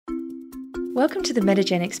Welcome to the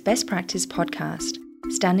Metagenics Best Practice podcast,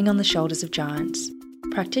 standing on the shoulders of giants.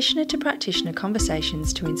 Practitioner to practitioner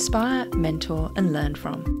conversations to inspire, mentor and learn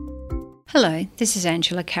from. Hello, this is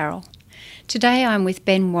Angela Carroll. Today I'm with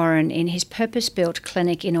Ben Warren in his purpose-built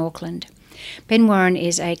clinic in Auckland. Ben Warren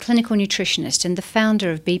is a clinical nutritionist and the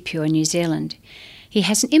founder of BePure New Zealand. He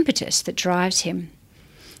has an impetus that drives him.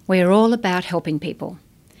 We are all about helping people.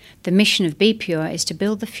 The mission of BePure is to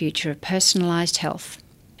build the future of personalised health.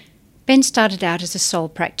 Ben started out as a sole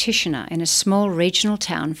practitioner in a small regional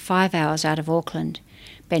town 5 hours out of Auckland.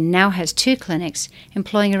 Ben now has 2 clinics,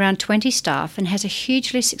 employing around 20 staff and has a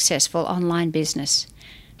hugely successful online business.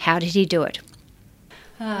 How did he do it?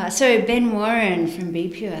 So Ben Warren from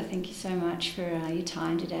BePure, thank you so much for your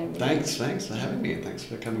time today. Really. Thanks for having me and thanks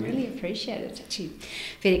for coming in. Really appreciate it. It's actually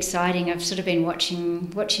very exciting. I've sort of been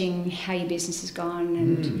watching how your business has gone,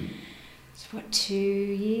 and it's 2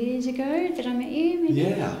 years ago that I met you? Maybe?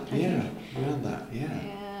 Yeah, around that,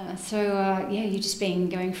 yeah. So you've just been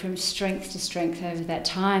going from strength to strength over that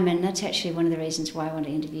time, and that's actually one of the reasons why I want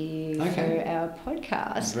to interview you for our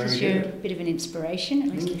podcast, because you're a bit of an inspiration. At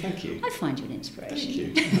least thank you. I find you an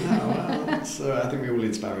inspiration. Thank you. So I think we all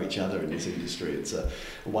inspire each other in this industry. It's a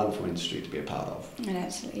wonderful industry to be a part of. It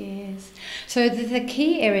absolutely is. So the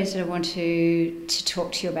key areas that I want to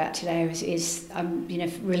talk to you about today is I'm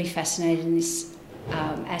really fascinated in this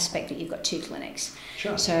aspect that you've got 2 clinics.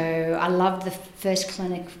 Sure. So I loved the first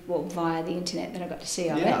clinic via the internet that I got to see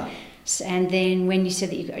of it. And then when you said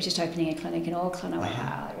that you were just opening a clinic in Auckland, I went,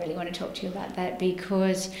 I really want to talk to you about that,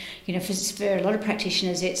 because for a lot of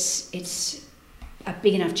practitioners it's a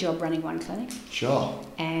big enough job running one clinic. Sure.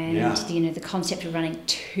 And the concept of running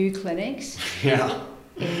 2 clinics.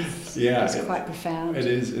 Is quite profound. It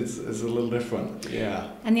is. It's a little different.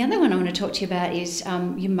 Yeah. And the other one I want to talk to you about is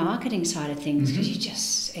your marketing side of things,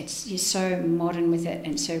 because you're so modern with it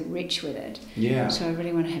and so rich with it. Yeah. So I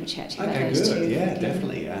really want to have a chat to you about those 2. Yeah,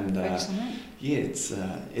 definitely. And it's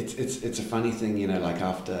a funny thing, like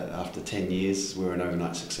after 10 years, we're an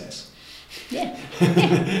overnight success. Yeah.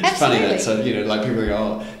 It's funny that. So like people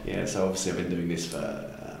go, So obviously I've been doing this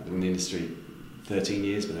in the industry 13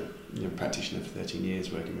 years, but practitioner for 13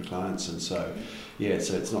 years working with clients, and so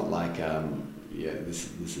it's not like this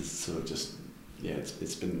is sort of just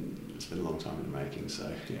it's been a long time in the making. So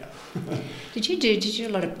Did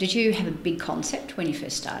you have a big concept when you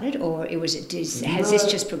first started, or has this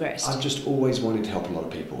just progressed? I've just always wanted to help a lot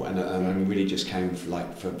of people, and really just came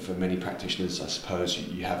for many practitioners. I suppose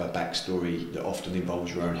you have a backstory that often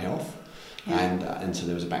involves your own health. And so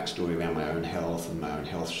there was a backstory around my own health and my own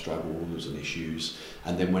health struggles and issues.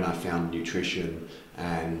 And then when I found nutrition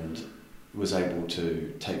and was able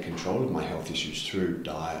to take control of my health issues through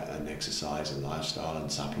diet and exercise and lifestyle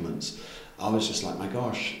and supplements, I was just like, my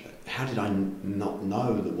gosh, how did I not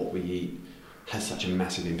know that what we eat has such a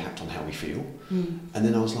massive impact on how we feel? And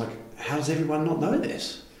then I was like, how does everyone not know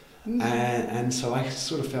this? And so I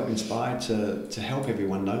sort of felt inspired to help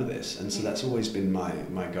everyone know this, and so that's always been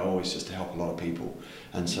my goal, is just to help a lot of people.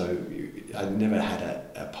 And so I never had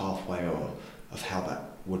a pathway of how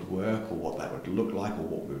that would work or what that would look like or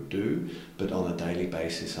what we would do, but on a daily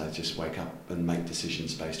basis I just wake up and make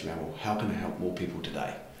decisions based around, well, how can I help more people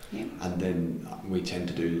today? And then I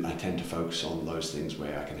tend to focus on those things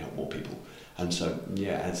where I can help more people. And so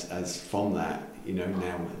as from that,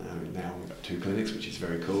 now we've got 2 clinics, which is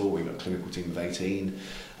very cool. We've got a clinical team of 18,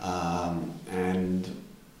 and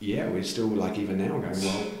we're still, like, even now going,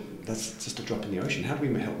 well, that's just a drop in the ocean. How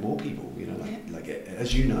do we help more people? Like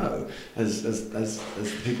as you know, as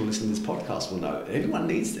the people listening to this podcast will know, everyone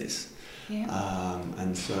needs this.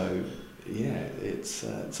 And so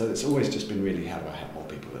it's always just been really, how do I help more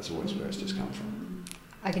people? That's always where it's just come from.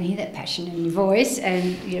 I can hear that passion in your voice,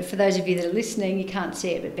 and for those of you that are listening, you can't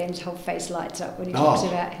see it, but Ben's whole face lights up when he talks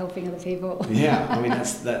about helping other people. I mean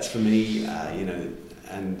that's for me,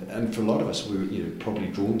 and for a lot of us, we're probably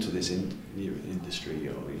drawn to this industry,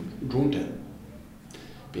 or drawn to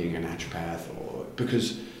being a naturopath, or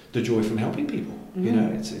because the joy from helping people.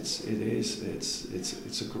 It's a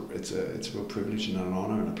real privilege and an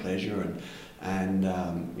honour and a pleasure, and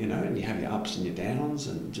you have your ups and your downs,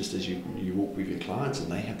 and just as you walk with your clients,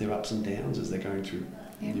 and they have their ups and downs as they're going through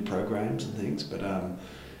your programs and things. But at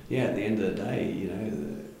the end of the day,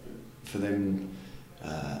 for them,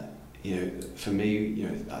 for me,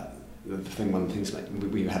 one of the things, like,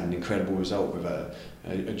 we had an incredible result with a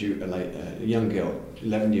young girl,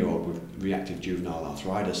 11-year-old with reactive juvenile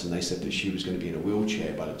arthritis, and they said that she was going to be in a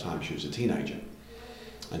wheelchair by the time she was a teenager,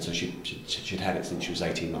 and so she'd had it since she was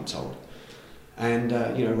 18 months old. And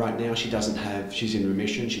right now she's in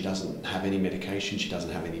remission. She doesn't have any medication. She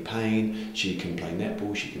doesn't have any pain. She can play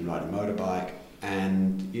netball. She can ride a motorbike.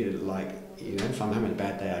 And if I'm having a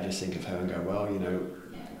bad day, I just think of her and go, well,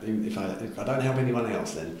 if I don't help anyone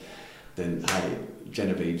else, then hey,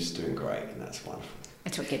 Genevieve's doing great, and that's wonderful.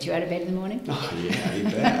 That's what gets you out of bed in the morning? Oh yeah, you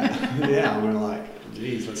bet. Yeah, I'm like,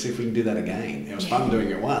 geez, let's see if we can do that again. It was fun doing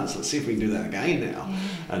it once. Let's see if we can do that again now. Yeah.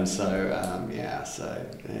 And so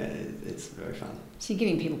it's very fun. So you're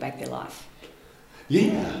giving people back their life.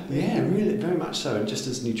 Yeah, really, very much so. And just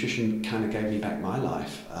as nutrition kind of gave me back my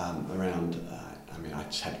life I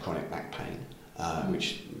just had chronic back pain,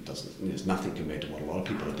 which there's nothing compared to what a lot of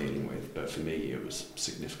people are dealing with. But for me, it was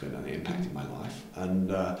significant and it impacted my life. And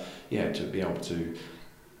to be able to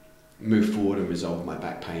move forward and resolve my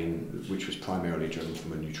back pain, which was primarily driven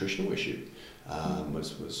from a nutritional issue,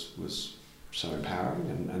 was so empowering.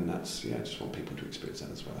 And that's I just want people to experience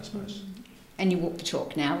that as well, I suppose. And you walk the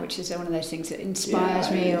talk now, which is one of those things that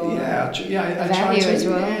inspires me, or I try to as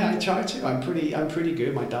well. Yeah, I try to. I'm pretty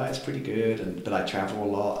good. My diet's pretty good, but I travel a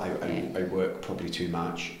lot. I work probably too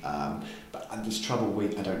much. But there's trouble. I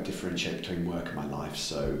don't differentiate between work and my life.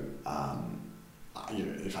 So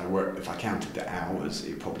if I counted the hours,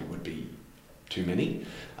 it probably would be too many.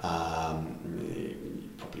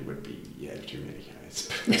 It probably would be too many. It's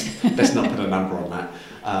best not put a number on that.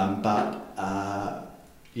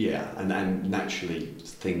 And naturally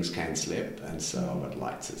things can slip, and so I would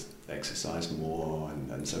like to exercise more,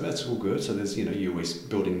 and so that's all good. So there's you're always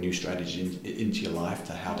building new strategies into your life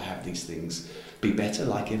to how to have these things be better,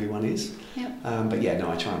 like everyone is. Yep. I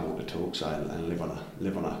try and walk the talk. So I live on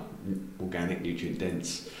a organic, nutrient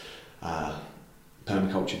dense,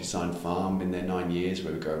 permaculture designed farm. Been there 9 years,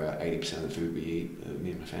 where we grow about 80% of the food we eat,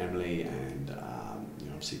 me and my family, and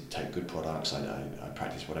obviously take good products. I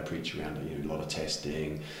practice what I preach around a lot of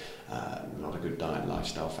testing, a lot of good diet and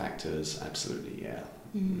lifestyle factors. Absolutely, yeah.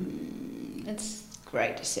 That's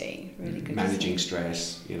great to see. Really good. Managing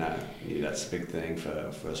stress, that's a big thing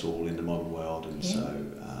for us all in the modern world, and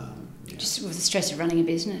just with the stress of running a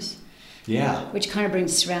business. Yeah. Which kind of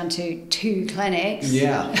brings us around to 2 clinics.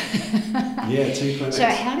 Yeah. 2 clinics. So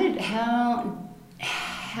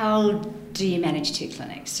how do you manage 2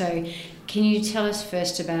 clinics? So can you tell us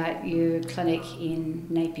first about your clinic in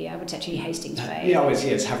Napier, which is actually Hastings Bay?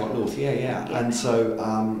 It's Havelock North. Yeah. And so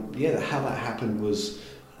how that happened was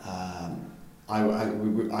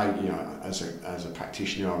as a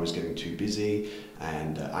practitioner, I was getting too busy,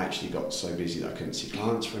 and I actually got so busy that I couldn't see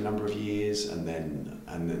clients for a number of years, and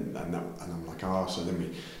I'm like, so then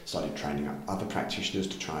we started training up other practitioners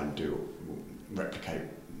to try and replicate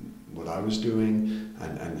what I was doing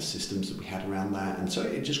and the systems that we had around that, and so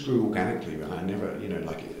it just grew organically. And I never,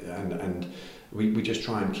 and we just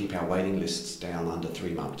try and keep our waiting lists down under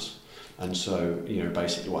 3 months. And so,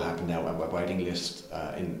 basically what happened, our waiting list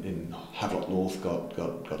in Havelock North got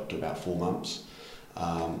to about 4 months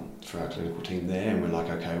for our clinical team there, and we're like,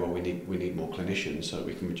 okay, well we need more clinicians so that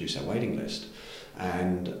we can reduce our waiting list,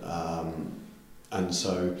 and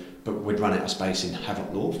so, but we'd run out of space in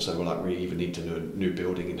Havelock North, so we're like, we either need to do a new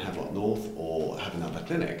building in Havelock North or have another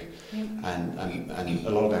clinic. Yep. And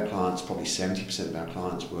a lot of our clients, probably 70% of our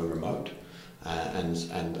clients were remote,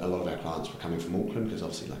 and a lot of our clients were coming from Auckland, because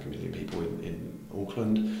obviously like 1 million people in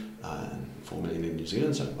Auckland, and 4 million in New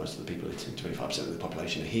Zealand, so most of the people, 25% of the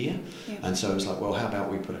population are here. Yep. And so it's like, well, how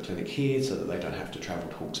about we put a clinic here so that they don't have to travel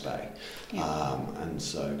to Hawke's Bay? Yep. And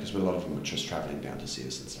so, because a lot of them are just travelling down to see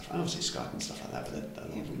us and stuff, and obviously Skype and stuff like that, but a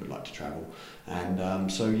lot of them would like to travel. And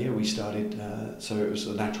we started, so it was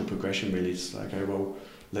a natural progression really. It's like, okay, well,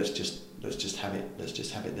 let's just have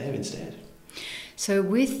it there instead. So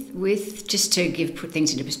with just to put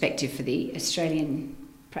things into perspective for the Australian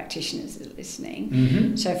practitioners that are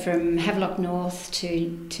listening, so from Havelock North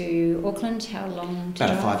to Auckland, how long to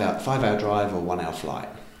drive? About a 5-hour drive or 1-hour flight.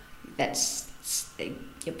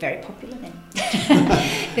 You're very popular then.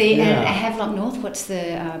 Havelock North, what's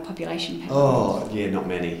the population? Not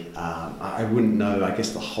many. I wouldn't know. I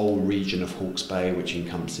guess the whole region of Hawke's Bay, which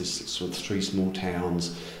encompasses sort of 3 small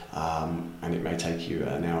towns, and it may take you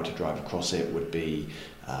an hour to drive across it, would be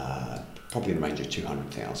probably in the range of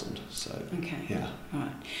 200,000. So okay, yeah,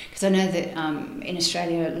 right. Because I know that in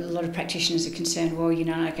Australia, a lot of practitioners are concerned. Well,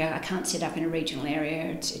 I can't set up in a regional area.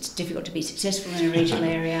 It's difficult to be successful in a regional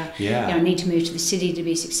area. Yeah, I need to move to the city to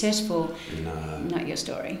be successful. No, not your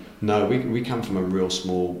story. No, we come from a real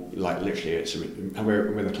small, like literally, it's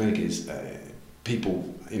where the clinic is. People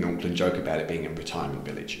in Auckland joke about it being a retirement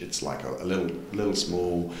village. It's like a little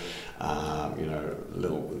small,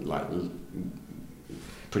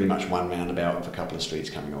 pretty much one roundabout with a couple of streets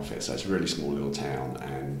coming off it. So it's a really small little town,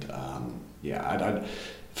 and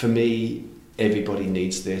For me, everybody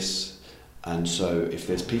needs this, and so if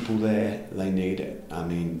there's people there, they need it. I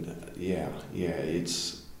mean,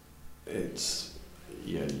 it's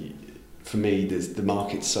for me, the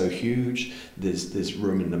market's so huge. There's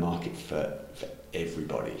room in the market for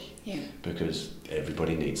everybody, because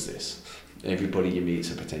everybody needs this. Everybody you meet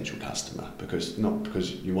is a potential customer, not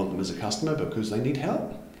because you want them as a customer, because they need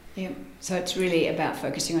help. Yeah. So it's really about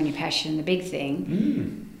focusing on your passion, the big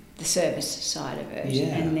thing, the service side of it,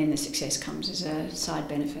 and then the success comes as a side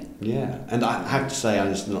benefit. Yeah, and I have to say,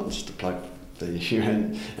 it's not just a plug for you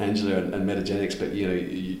and Angela and Metagenics, but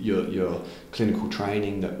your clinical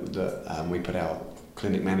training that we put our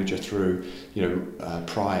clinic manager through,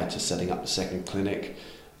 prior to setting up the second clinic,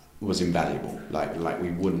 was invaluable. Like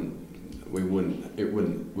it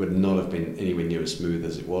would not have been anywhere near as smooth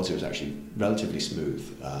as it was. It was actually relatively smooth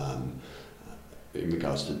in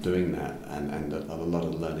regards to doing that, and a lot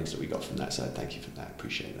of the learnings that we got from that. So thank you for that.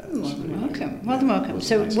 Appreciate that. Welcome.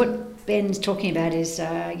 So what Ben's talking about is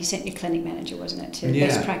you sent your clinic manager, wasn't it, to our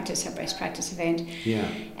best practice event,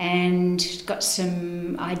 and got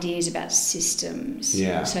some ideas about systems.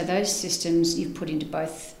 Yeah. So those systems you've put into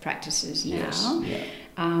both practices now. Yes. Yeah.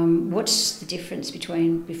 What's the difference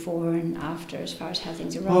between before and after as far as how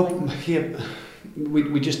things are rolling? Well,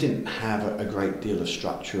 we just didn't have a great deal of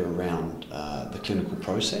structure around the clinical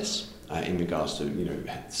process in regards to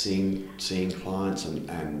seeing clients,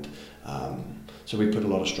 and so we put a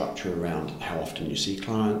lot of structure around how often you see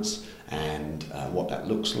clients and what that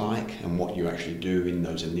looks like and what you actually do in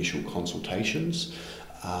those initial consultations.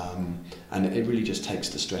 And it really just takes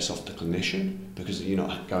the stress off the clinician, because you're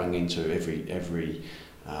not going into every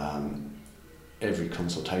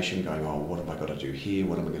consultation going, oh, what have I got to do here?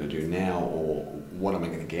 What am I going to do now? Or what am I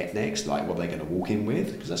going to get next? Like, what are they going to walk in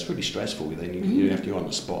with? Because that's really stressful. Then you have to go on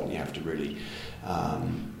the spot, and you have to really,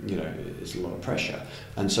 there's a lot of pressure.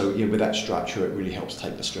 And so, with that structure, it really helps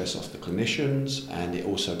take the stress off the clinicians, and it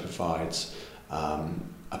also provides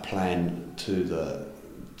a plan to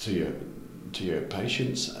your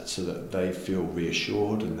patients, so that they feel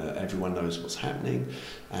reassured and that everyone knows what's happening.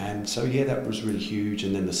 And so that was really huge.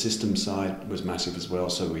 And then the system side was massive as well.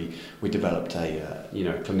 So we developed a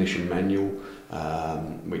clinician manual,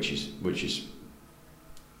 which is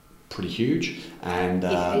pretty huge, and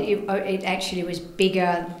it actually was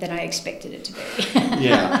bigger than I expected it to be.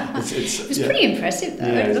 It's pretty impressive though.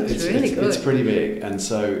 It looks really good. It's pretty big, and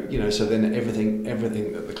so so then everything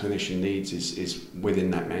that the clinician needs is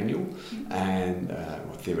within that manual, and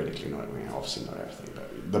theoretically not, obviously not everything, but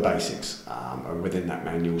the basics are within that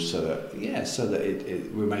manual, so that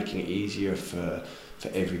we're making it easier for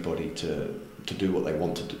everybody to do what they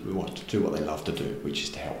want to do. We want to do what they love to do, which is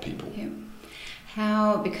to help people. Yeah.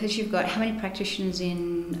 Because you've got how many practitioners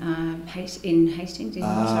in Hastings?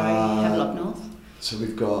 Havelock North? So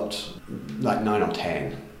we've got like 9 or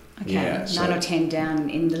 10. Okay, yeah, 9 or 10 down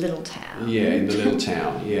in the little town. Yeah, in the little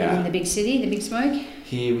town, yeah. And in the big city, the big smoke?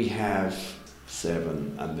 Here we have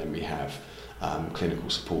 7, and then we have clinical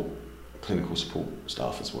support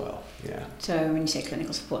staff as well. Yeah. So when you say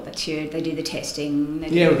clinical support, that's they do the testing.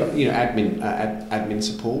 We've got admin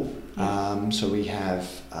support. So we have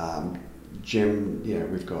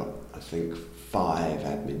we've got I think 5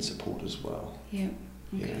 admin support as well. Yeah.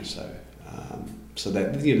 Okay. So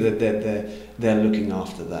they're looking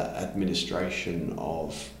after that administration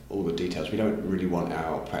of all the details. We don't really want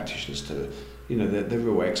our practitioners to, they're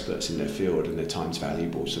real experts in their field, and their time's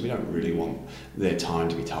valuable. So we don't really want their time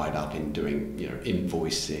to be tied up in doing,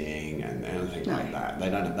 invoicing and anything like that. They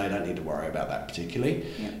don't need to worry about that particularly.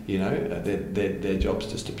 Yeah. Their job's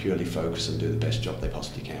just to purely focus and do the best job they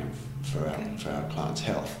possibly can for our clients'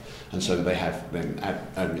 health. And so they have then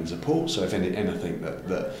admin support. So if anything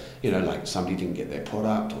that like somebody didn't get their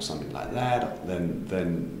product or something like that, then the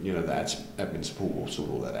admin support will sort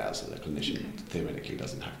all that out, so the clinician theoretically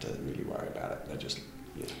doesn't have to really worry about it. They just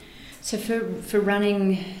So for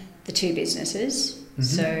running the 2 businesses,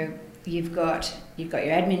 so you've got your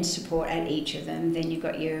admin support at each of them, then you've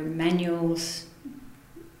got your manuals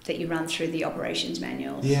that you run through, the operations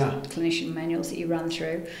manuals, clinician manuals that you run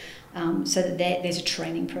through. So that there's a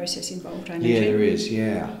training process involved, I imagine. Yeah, there is,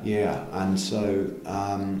 yeah. And so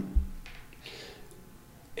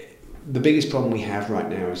the biggest problem we have right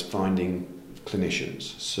now is finding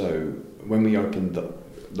clinicians. So when we opened the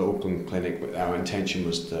Auckland clinic, our intention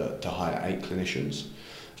was to hire 8 clinicians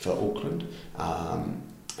for Auckland,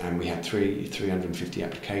 and we had 350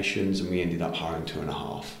 applications, and we ended up hiring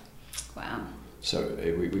 2.5. Wow. So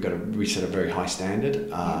we set a very high standard,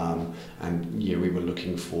 and we were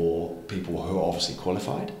looking for people who are obviously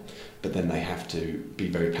qualified, but then they have to be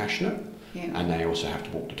very passionate, and they also have to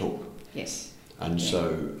walk the talk. Yes. And so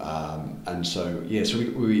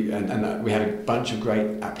we had a bunch of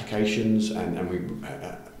great applications, and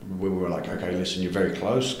we were like, okay, listen, you're very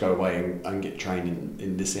close. Go away and get trained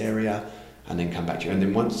in this area, and then come back to you. And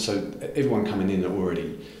then so everyone coming in are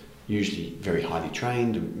already usually very highly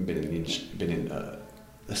trained and been in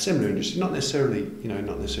a similar industry, not necessarily a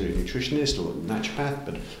nutritionist or naturopath,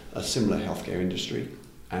 but a similar healthcare industry.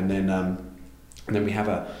 And then we have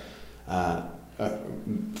a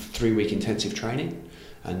 3-week intensive training,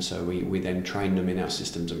 and so we then train them in our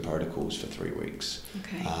systems and protocols for 3 weeks.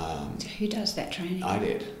 Okay. So who does that training? I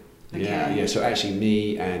did. Okay. Yeah. So actually,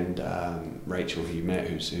 me and Rachel, who you met,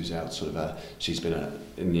 who's out sort of she's been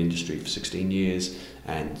in the industry for 16 years,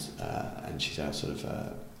 and she's our sort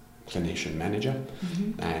of clinician manager,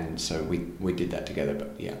 and so we did that together.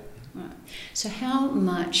 But yeah. Right. So how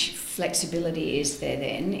much flexibility is there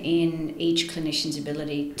then in each clinician's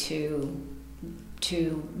ability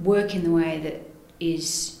to work in the way that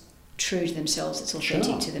is true to themselves, it's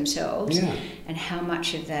authentic to themselves, and how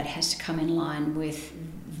much of that has to come in line with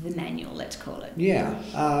the manual, let's call it? Yeah,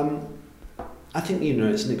 I think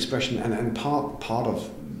it's an expression, and part of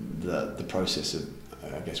the process of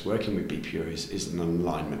I guess working with BPO is an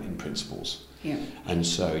alignment in principles. Yeah. And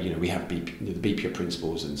so we have the BPO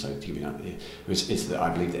principles, and so it's that I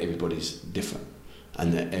believe that everybody's different,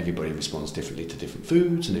 and that everybody responds differently to different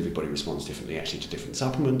foods, and everybody responds differently actually to different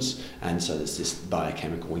supplements, and so there's this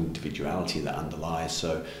biochemical individuality that underlies.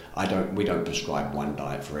 So we don't prescribe one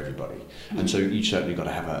diet for everybody, and so you certainly got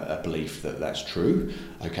to have a belief that that's true.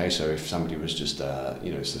 Okay, so if somebody was just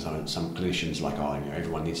some clinicians like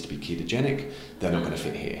everyone needs to be ketogenic, they're not going to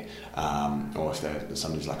fit here, or if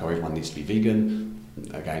somebody's like everyone needs to be vegan,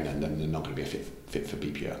 again, and then they're not going to be a fit for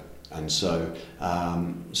BPO, and so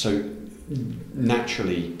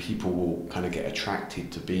naturally people will kind of get attracted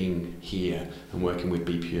to being here and working with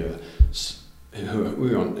BPO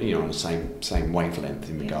who are on the same wavelength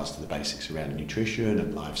in regards to the basics around nutrition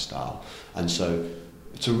and lifestyle, and so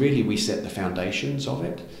really we set the foundations of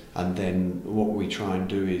it, and then what we try and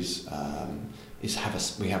do is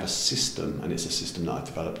we have a system, and it's a system that I've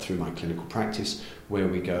developed through my clinical practice, where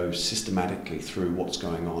we go systematically through what's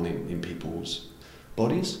going on in people's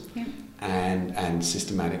bodies, and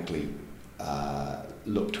systematically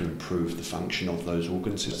look to improve the function of those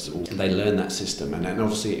organs. They learn that system, and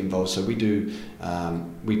obviously it involves. So we do.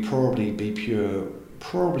 BPO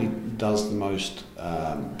probably does the most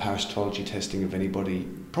parasitology testing of anybody,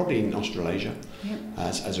 probably in Australasia,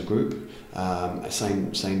 as a group.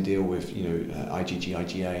 Same deal with IgG,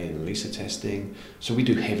 IgA, and ELISA testing. So we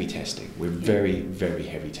do heavy testing. We're very, very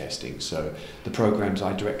heavy testing. So the programs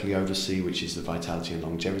I directly oversee, which is the Vitality and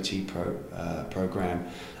Longevity program,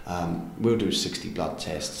 we'll do 60 blood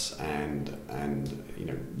tests and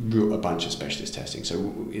a bunch of specialist testing.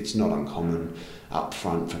 So it's not uncommon up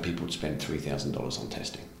front for people to spend $3,000 on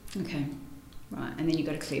testing. Okay. Right, and then you've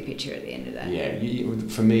got a clear picture at the end of that. Yeah,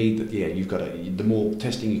 for me, you've got the more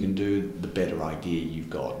testing you can do, the better idea you've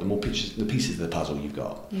got. The more the pieces of the puzzle you've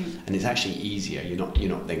got, and it's actually easier. You're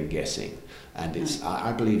not then guessing, and it's.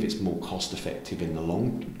 I believe it's more cost effective in the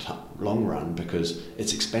long run, because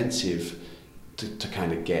it's expensive to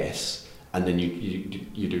kind of guess, and then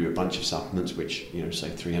you do a bunch of supplements, which say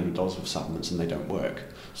 $300 of supplements, and they don't work.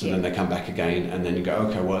 So then they come back again, and then you go,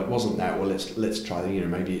 okay, well it wasn't that. Well let's try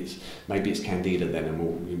maybe it's Candida then, and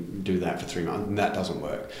we'll do that for 3 months, and that doesn't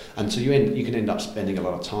work. And so you can end up spending a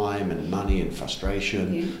lot of time and money and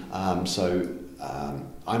frustration. I'm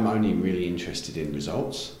only really interested in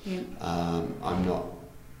results. I'm not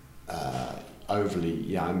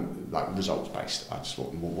overly, I'm like results based. I just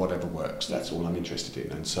want whatever works. That's all I'm interested in,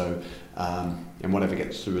 and so and whatever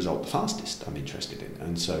gets the result the fastest, I'm interested in.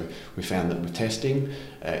 And so we found that with testing,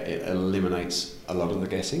 it eliminates a lot of the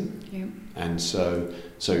guessing. And so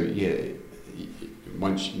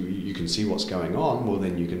once you can see what's going on, well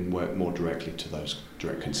then you can work more directly to those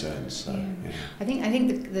direct concerns. So I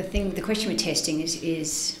think the question with testing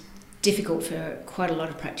is difficult for quite a lot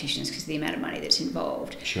of practitioners because of the amount of money that's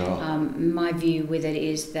involved. Sure. My view with it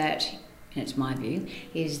is that, and it's my view,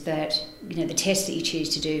 is that the test that you choose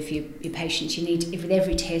to do for your patients, you need, with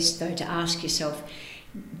every test though, to ask yourself,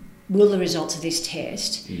 will the results of this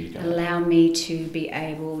test allow me to be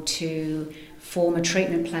able to form a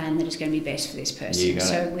treatment plan that is going to be best for this person?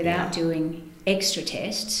 So without doing extra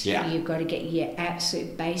tests, you've got to get your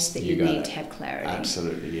absolute base that you need to have clarity.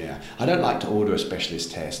 Absolutely, yeah. I don't like to order a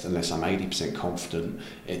specialist test unless I'm 80% confident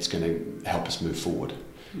it's going to help us move forward.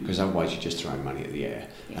 because otherwise you're just throwing money at the air.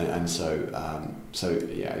 And so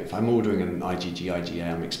if I'm ordering an IgG,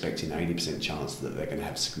 IgA, I'm expecting 80% chance that they're going to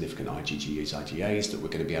have significant IgGs, IgAs that we're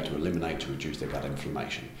going to be able to eliminate to reduce their gut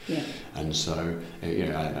inflammation. Yeah. And so,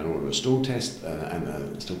 I order a stool test and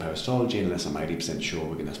a stool parasitology unless I'm 80% sure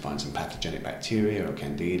we're going to find some pathogenic bacteria or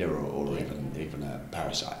candida or even a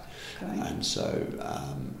parasite. Right. And so,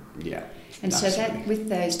 And so that with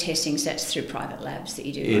those testings, that's through private labs that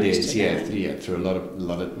you do. It is, yeah. Through a lot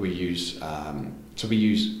of we use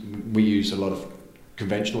we use a lot of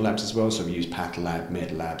conventional labs as well. So we use PathLab,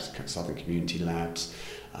 MedLabs, Southern Community Labs.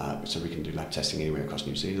 So we can do lab testing anywhere across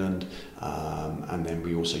New Zealand, and then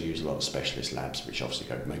we also use a lot of specialist labs, which obviously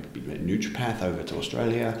go maybe Nutripath over to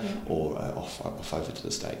Australia or off over to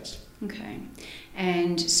the States. Okay,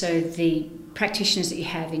 and so the practitioners that you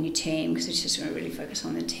have in your team, because I just want to really focus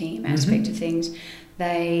on the team aspect of things,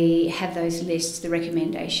 they have those lists, the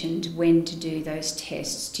recommendations, when to do those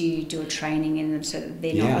tests. Do you do a training in them so that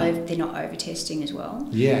they're not over testing as well?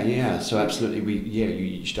 Yeah. So absolutely,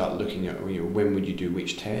 you start looking at when would you do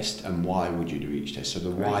which test and why would you do each test. So the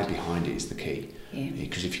why behind it is the key.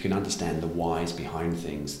 Because if you can understand the whys behind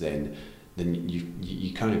things, then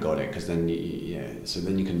you kind of got it. Because then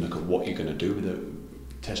then you can look at what you're going to do with the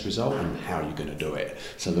test result and how you're going to do it.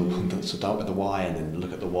 So start with the why and then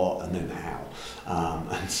look at the what and then the how.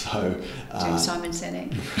 And so doing Simon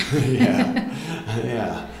Sinek.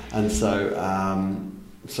 And so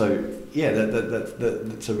so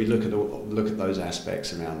we look at those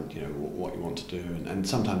aspects around what you want to do, and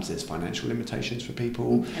sometimes there's financial limitations for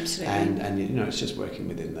people. Absolutely. And it's just working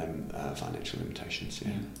within them financial limitations.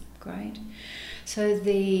 Yeah. Great. So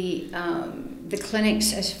the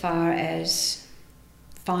clinics, as far as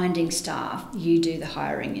finding staff, you do the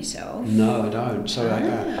hiring yourself? No, I don't. So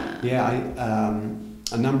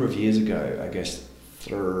a number of years ago, I guess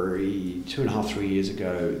 2.5-3 years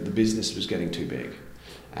ago, the business was getting too big,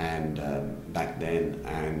 and back then,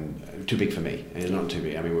 and too big for me. And not too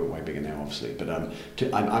big. I mean, we're way bigger now, obviously. But I'm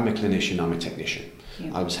a clinician. I'm a technician.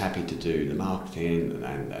 Yeah. I was happy to do the marketing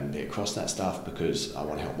and be across that stuff because I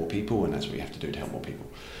want to help more people, and that's what you have to do to help more people.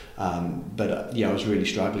 But I was really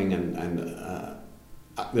struggling, and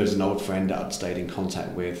there's an old friend that I'd stayed in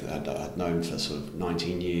contact with, I'd known for sort of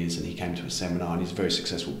 19 years, and he came to a seminar, and he's a very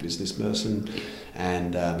successful business person,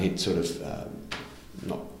 and he'd sort of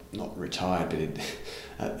not retired, but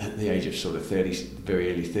at the age of sort of 30,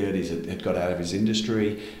 very early 30s, had got out of his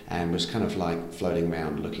industry and was kind of like floating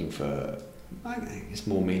around looking for, I guess,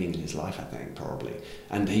 more meaning in his life, I think, probably.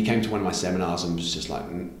 And he came to one of my seminars and was just like,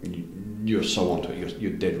 you're so onto it,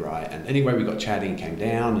 you're dead right. And anyway, we got chatting, came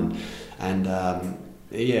down, and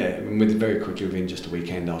very quickly within just a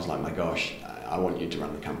weekend, I was like, my gosh, I want you to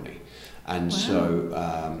run the company. And so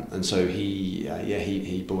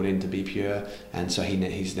he bought into Be Pure, and so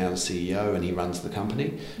he's now the CEO and he runs the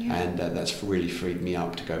company, and that's really freed me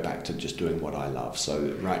up to go back to just doing what I love.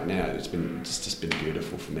 So right now it's just been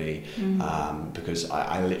beautiful for me, because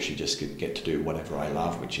I literally just get to do whatever I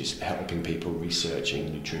love, which is helping people,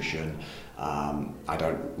 researching nutrition. I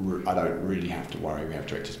don't really have to worry. We have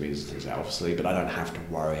directors' meetings and things, obviously, but I don't have to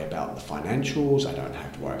worry about the financials. I don't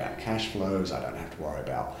have to worry about cash flows. I don't have to worry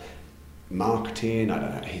about marketing. I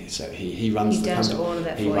don't know. He runs the company. He does all of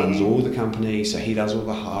that for you. He runs all the company, so he does all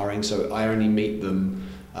the hiring. So I only meet them.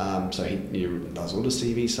 So he does all the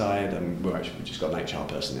CV side, and we've just got an HR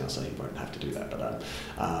person now, so he won't have to do that. But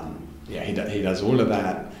he does all of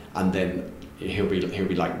that, and then he'll be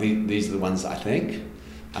like, these are the ones that I think.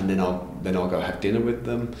 And then I'll go have dinner with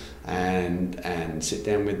them and sit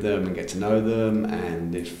down with them and get to know them,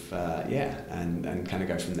 and and kind of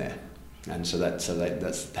go from there. And so that's how they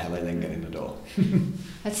then get in the door.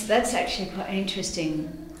 That's actually quite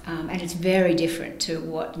interesting, and it's very different to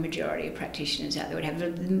what the majority of practitioners out there would have.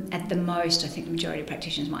 At the most, I think the majority of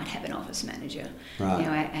practitioners might have an office manager,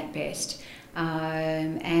 right, at best.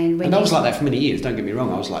 And I was like that for many years. Don't get me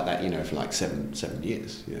wrong. I was like that, for like seven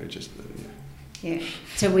years. Yeah.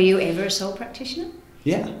 So were you ever a sole practitioner?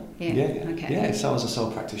 Yeah. Okay. Yeah. So I was a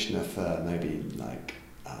sole practitioner for maybe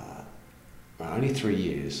only 3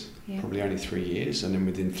 years. Yeah. Probably only 3 years, and then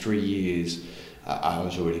within 3 years, I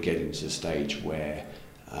was already getting to the stage where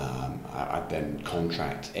I'd then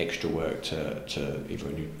contract extra work to either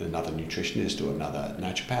another nutritionist or another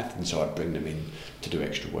naturopath, and so I'd bring them in to do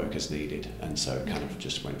extra work as needed, and so it kind of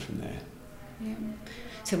just went from there. Yeah.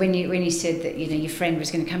 So when you said that your friend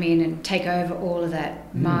was going to come in and take over all of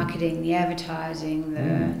that marketing, the advertising,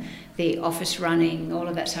 the office running, all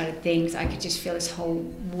of that sort of things, I could just feel this whole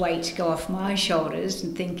weight go off my shoulders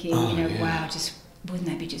and thinking, wow, just wouldn't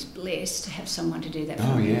that be just bliss to have someone to do that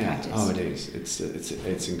for me in practice? Oh, it is.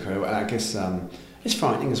 It's incredible. And I guess It's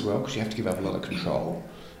frightening as well because you have to give up a lot of control,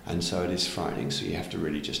 and so it is frightening. So you have to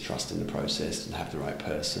really just trust in the process and have the right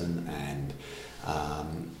person. And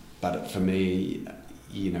but for me,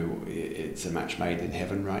 you know, it's a match made in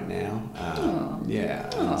heaven right now. Yeah,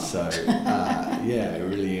 and so yeah, it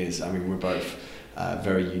really is. I mean, we're both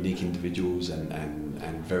very unique individuals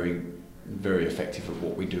and very, very effective at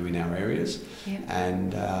what we do in our areas. Yeah.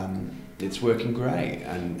 And it's working great.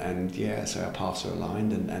 And yeah, so our paths are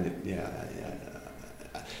aligned.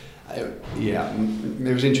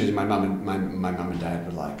 It was interesting. My mum and dad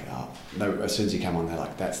were like, oh, no, as soon as he came on, they're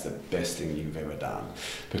like, that's the best thing you've ever done,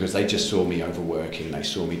 because they just saw me overworking. They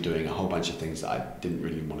saw me doing a whole bunch of things that I didn't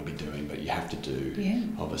really want to be doing, but you have to do,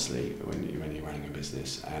 obviously, when you're running a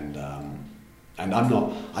business. And I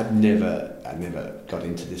never got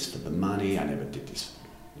into this for the money. I never did this,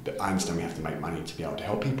 but I understand we have to make money to be able to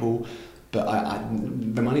help people. But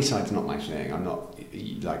the money side's not my thing. I'm not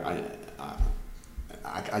like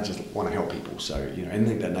I just want to help people. So, you know,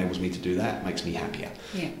 anything that enables me to do that makes me happier.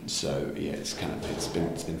 Yeah. So yeah, it's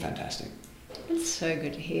been fantastic. That's so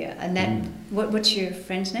good to hear. And that what's your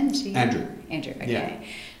friend's name? Andrew. Andrew. Okay. Yeah.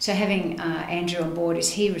 So having Andrew on board, is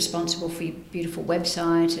he responsible for your beautiful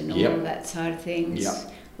website and all of that side of things?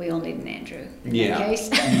 Yep. We all need an Andrew in that case.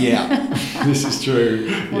 Yeah, this is true.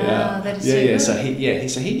 Wow, that is so good.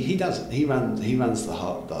 So he does it. He runs the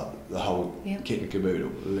whole kit and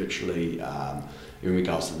caboodle, literally. In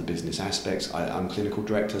regards to the business aspects, I'm clinical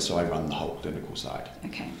director, so I run the whole clinical side.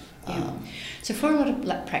 Okay. Yeah. So for a lot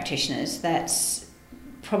of practitioners, that's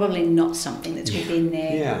probably not something that's within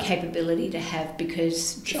their capability to have,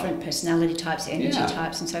 because different personality types, energy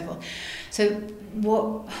types, and so forth. So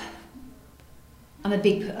I'm a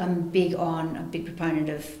big proponent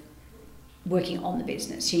of working on the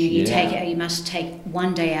business. You know, you must take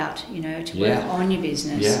one day out, you know, to work on your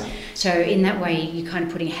business. Yeah. So in that way, you're kind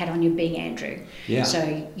of putting a hat on, you're being Andrew. Yeah.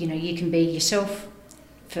 So, you know, you can be yourself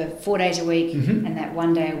for 4 days a week, and that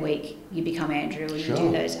one day a week you become Andrew, or you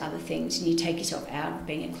do those other things, and you take yourself out of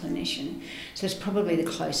being a clinician. So it's probably the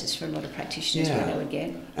closest for a lot of practitioners where they would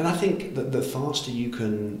get. And I think that the faster you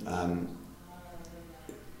can,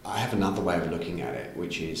 I have another way of looking at it,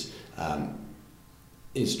 which is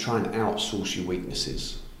try and outsource your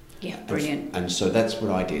weaknesses. Yeah, brilliant. And so that's what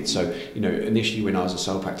I did. So, you know, initially when I was a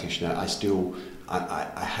sole practitioner, I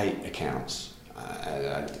hate accounts.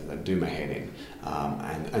 I do my head in.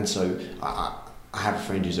 And so I have a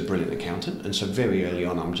friend who's a brilliant accountant, and so very early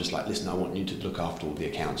on I'm just like, listen, I want you to look after all the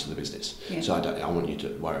accounts of the business. Yeah. So I want you to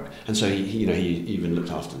worry. And so he even looked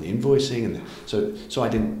after the invoicing, and so I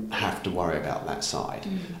didn't have to worry about that side.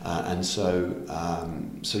 And so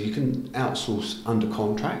you can outsource under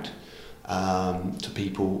contract to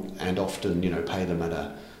people, and often, you know, pay them at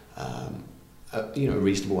a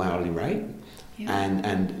reasonable hourly rate. Yeah.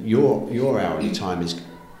 And your hourly time is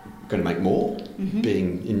going to make more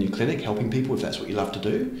being in your clinic helping people, if that's what you love to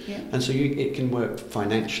do. Yeah. And so it can work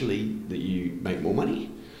financially that you make more money,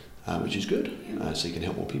 which is good. Yeah. So you can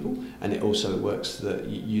help more people, and it also works that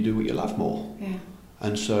you do what you love more. Yeah.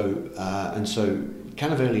 And so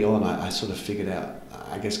kind of early on I sort of figured out,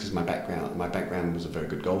 I guess because my background was a very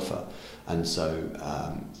good golfer, and so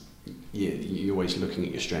you're always looking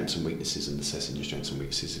at your strengths and weaknesses and assessing your strengths and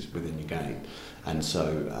weaknesses within your game. And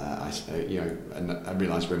so I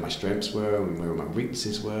realised where my strengths were and where my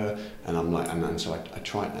weaknesses were, and I'm like, and so I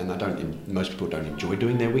try, and most people don't enjoy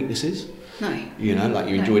doing their weaknesses. No. You know, like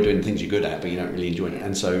you enjoy doing the things you're good at, but you don't really enjoy it.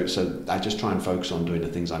 And so I just try and focus on doing the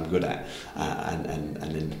things I'm good at, and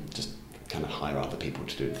then just kind of hire other people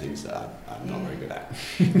to do the things that I'm not very good at.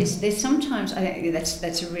 There's sometimes, I think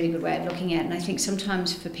that's a really good way of looking at it, and I think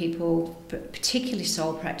sometimes for people, particularly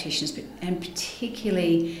sole practitioners, and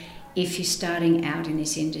particularly if you're starting out in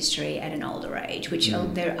this industry at an older age, which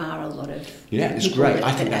there are a lot of it's great.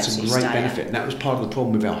 I think that's a great benefit. And that was part of the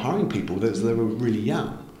problem with our hiring people, that they were really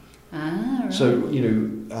young. Ah, right. So, you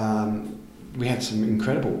know, we had some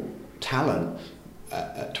incredible talent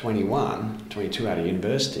at 21, 22 out of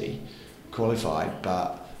university, qualified,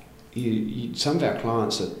 but some of our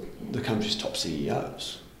clients are the country's top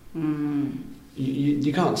CEOs.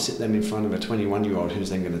 You can't sit them in front of a 21-year-old who's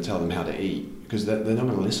then going to tell them how to eat, because they're not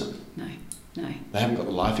going to listen. No. They haven't got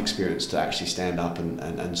the life experience to actually stand up,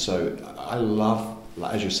 and so I love,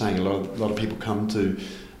 like, as you're saying, a lot of people come to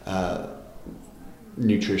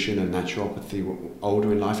nutrition and naturopathy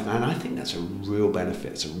older in life, and I think that's a real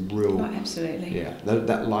benefit. It's a real absolutely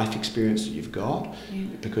that life experience that you've got,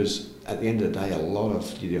 because at the end of the day, a lot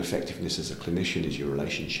of your effectiveness as a clinician is your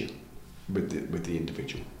relationship with the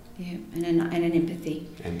individual. Yeah, and an empathy.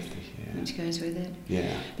 Empathy, yeah. Which goes with it.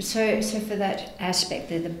 Yeah. But so for that aspect,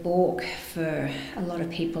 the balk for a lot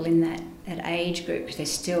of people in that age group,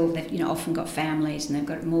 they've often got families and they've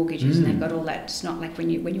got mortgages and they've got all that. It's not like when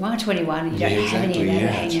you are 21 and you don't have any of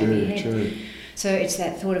that hanging over your head. True. So it's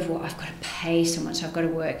that thought of, well, I've got to pay someone, so I've got to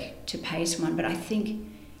work to pay someone. But I think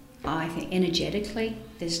energetically,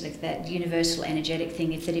 there's like that universal energetic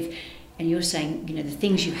thing. And you're saying, the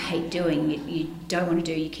things you hate doing, you don't want to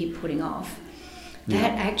do, you keep putting off.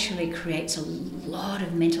 That actually creates a lot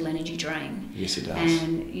of mental energy drain. Yes, it does.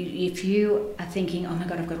 And if you are thinking, oh my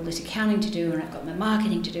God, I've got all this accounting to do, and I've got my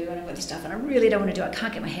marketing to do, and I've got this stuff, and I really don't want to do it, I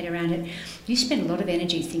can't get my head around it, you spend a lot of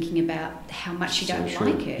energy thinking about how much you don't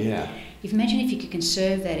like it. Yeah. Imagine if you could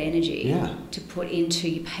conserve that energy to put into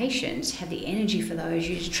your patients, have the energy for those,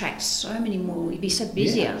 you'd attract so many more, you'd be so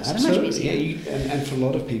busier, so much busier. Yeah, and for a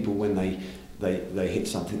lot of people, when they hit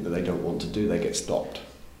something that they don't want to do, they get stopped.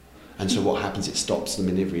 And so what happens, it stops them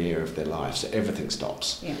in every area of their life, so everything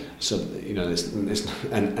stops. Yeah. So, so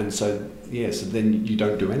then you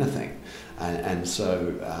don't do anything.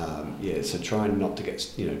 So trying not to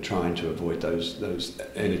get, trying to avoid those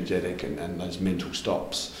energetic and those mental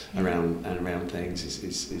stops around things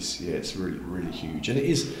is it's really, really huge. And it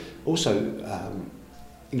is also,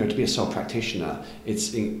 to be a sole practitioner,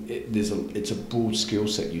 it's a broad skill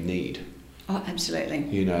set you need. Oh,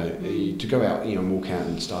 absolutely. To go out, and walk out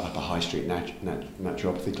and start up a high street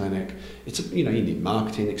naturopathy clinic, you need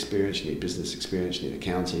marketing experience, you need business experience, you need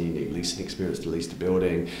accounting, you need leasing experience to lease the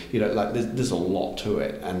building. There's a lot to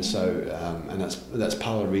it, and so and that's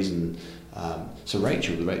part of the reason. So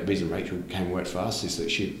Rachel, the reason Rachel came and worked for us is that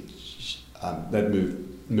they'd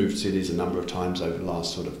moved cities a number of times over the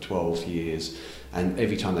last sort of 12 years, and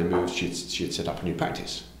every time they moved, she'd set up a new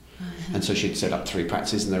practice. And so she'd set up 3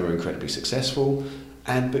 practices and they were incredibly successful.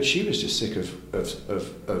 But she was just sick of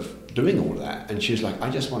doing all of that. And she was like,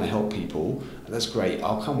 I just want to help people. That's great.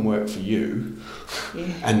 I'll come work for you.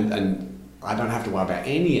 Yeah. And I don't have to worry about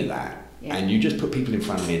any of that. Yeah. And you just put people in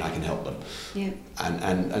front of me and I can help them. Yeah.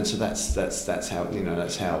 And so that's how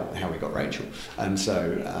that's how we got Rachel. And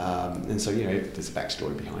so there's a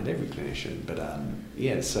backstory behind every clinician. But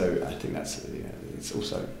so I think that's it's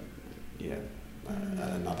also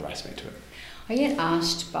another aspect to it. I get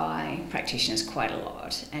asked by practitioners quite a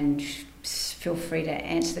lot, and feel free to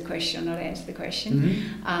answer the question or not answer the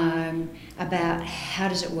question, about how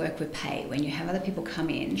does it work with pay when you have other people come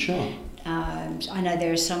in. Sure. I know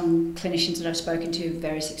there are some clinicians that I've spoken to,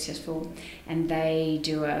 very successful, and they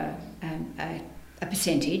do a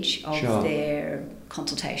percentage of their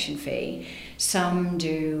consultation fee. Some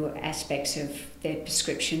do aspects of their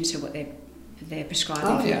prescription, so what they're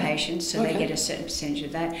prescribing for the patients, so they get a certain percentage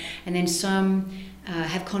of that. And then some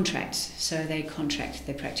have contracts, so they contract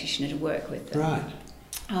their practitioner to work with them. Right.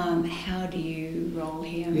 How do you roll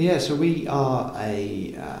here? Yeah, so we are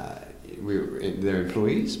they're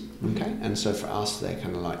employees, okay? And so for us, they're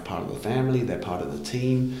kind of like part of the family, they're part of the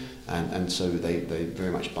team, and so they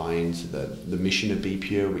very much buy into the mission of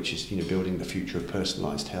BPure, which is building the future of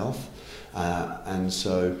personalised health. And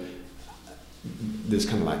so there's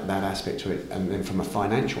kind of like that aspect to it, and then from a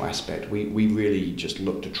financial aspect, we really just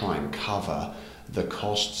look to try and cover the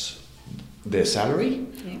costs, their salary,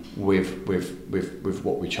 with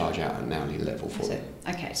what we charge out at an hourly level for them.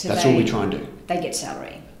 Okay, so that's all we try and do. They get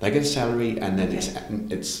salary. They get salary, and then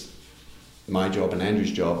it's my job and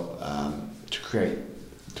Andrew's job to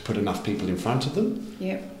put enough people in front of them.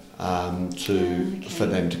 Yep. For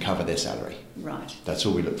them to cover their salary. Right. That's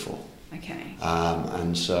all we look for. Okay.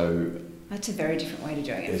 And so. That's a very different way to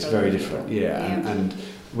doing it. It's very different, and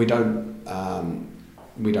we don't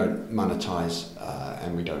monetize,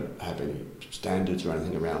 and we don't have any standards or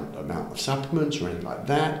anything around amount of supplements or anything like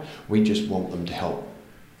that. We just want them to help.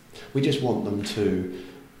 We just want them to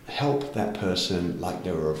help that person like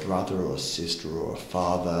they were a brother or a sister or a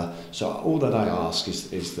father. So all that I ask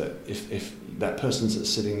is that if that person's that's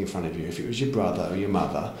sitting in front of you, if it was your brother or your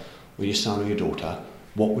mother or your son or your daughter,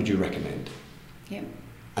 what would you recommend? Yeah.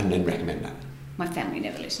 And then recommend that. My family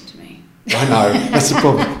never listen to me. I know, that's the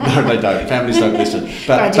problem. No, they don't. Families don't listen.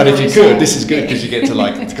 But if you could, this is good because you get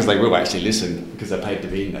to because they will actually listen because they're paid to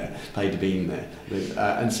be in there.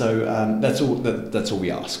 And so that's all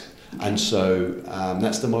we ask. And so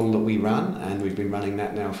that's the model that we run, and we've been running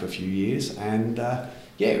that now for a few years. And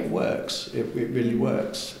it works. It really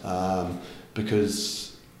works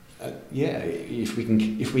because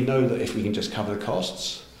if we know that if we can just cover the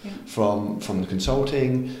costs. Yeah. From the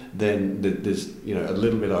consulting, then there's a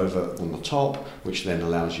little bit over on the top, which then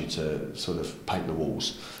allows you to sort of paint the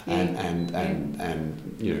walls and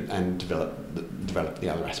develop the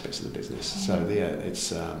other aspects of the business. So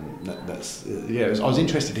it's I was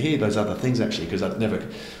interested to hear those other things actually, because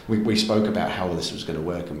we spoke about how this was going to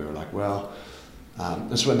work, and we were like, well,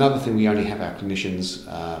 and so another thing, we only have our clinicians.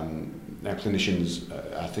 I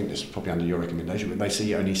think this is probably under your recommendation, but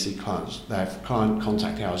they only see clients. They have client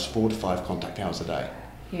contact hours, 4 to 5 contact hours a day.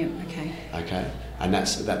 Yeah. Okay. Okay, and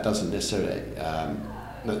that doesn't necessarily.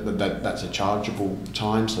 That's a chargeable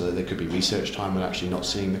time, so that there could be research time when actually not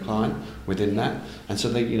seeing the client within that, and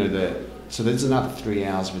so so there's another 3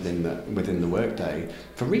 hours within the workday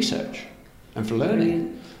for research and for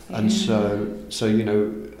learning. Yeah. And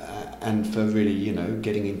and for really,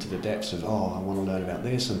 getting into the depths of, I want to learn about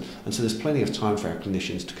this, and so there's plenty of time for our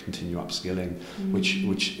clinicians to continue upskilling,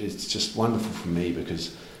 which is just wonderful for me,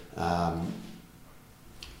 because I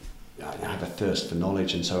have a thirst for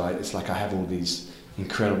knowledge, and so it's like I have all these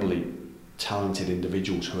incredibly talented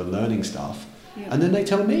individuals who are learning stuff, and then they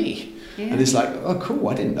tell me. Yeah. And it's like, oh, cool,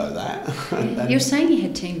 I didn't know that. And you were saying you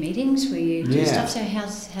had team meetings where you do stuff, so how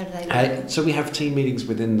do they work? So we have team meetings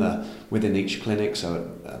within each clinic, so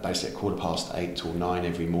basically at 8:15 till 9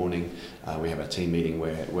 every morning, we have a team meeting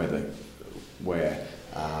where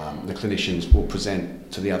the clinicians will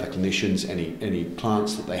present to the other clinicians any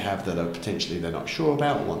clients that they have that are potentially they're not sure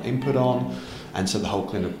about or want input on, and so the whole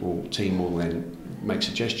clinical team will then make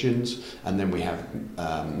suggestions, and then we have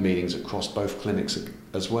meetings across both clinics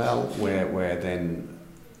as well, where then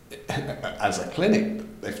as a clinic,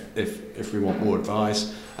 if we want more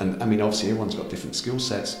advice, and I mean obviously everyone's got different skill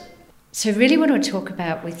sets. So really what I want to talk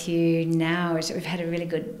about with you now is that we've had a really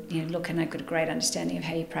good look, and I've got a great understanding of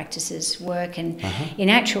how your practices work, and in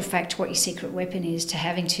actual fact what your secret weapon is to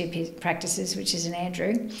having 2 practices, which is an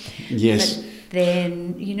Andrew. Yes. But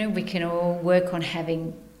then we can all work on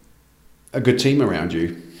having a good team around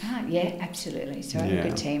you. Yeah, absolutely. So I have a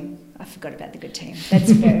good team. I forgot about the good team.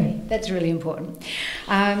 That's really important.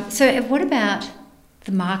 So what about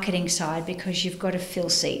the marketing side? Because you've got to fill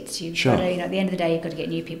seats. You've got to, at the end of the day, you've got to get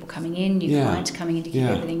new people coming in, new clients coming in to keep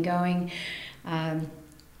everything going. My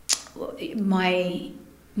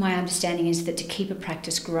understanding is that to keep a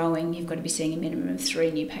practice growing, you've got to be seeing a minimum of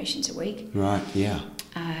 3 new patients a week. Right. Yeah.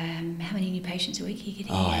 How many new patients a week are you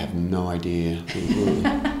getting? I have no idea.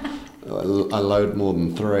 I load more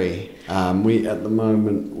than 3. We at the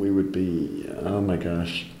moment we would be, oh my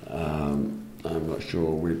gosh, I'm not sure,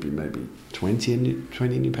 we'd be maybe 20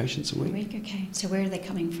 new patients a week. Okay, so where are they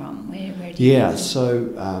coming from? Where do you so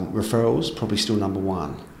referrals probably still number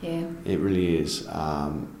 1. Yeah, it really is.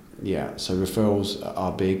 So referrals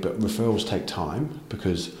are big, but referrals take time,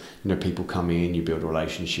 because people come in, you build a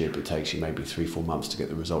relationship, it takes you maybe 3-4 months to get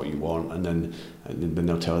the result you want, and then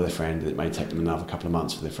they'll tell their friend, and it may take them another couple of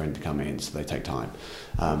months for their friend to come in, so they take time,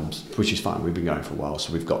 which is fine. We've been going for a while,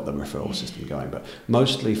 so we've got the referral system going, but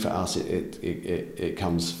mostly for us it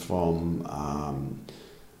comes from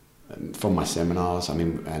my seminars. I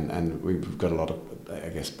mean, and we've got a lot of, I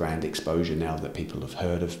guess, brand exposure now that people have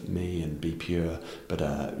heard of me and Be Pure. But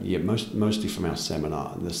mostly from our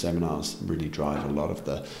seminar. The seminars really drive a lot of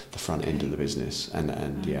the front end of the business,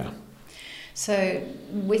 and yeah. So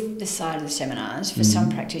with the side of the seminars, for some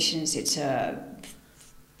practitioners, it's a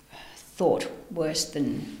thought worse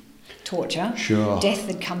than torture. Sure. Death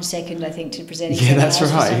would come second, I think, to presenting seminars. Yeah,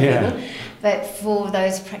 that's right, yeah. People. But for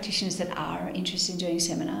those practitioners that are interested in doing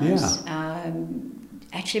seminars,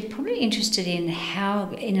 actually probably interested in how,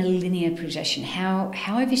 in a linear progression, how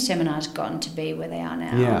have your seminars gotten to be where they are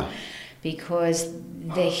now? Yeah. Because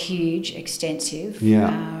they're huge, extensive.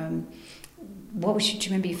 Yeah. Do you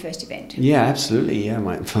remember your first event? Yeah, absolutely. Yeah,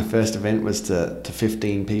 my first event was to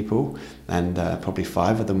 15 people, and probably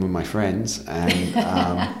 5 of them were my friends, and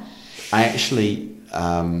I actually,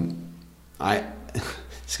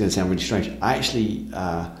 it's going to sound really strange. I actually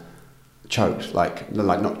choked, like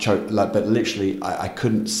not choked, but literally I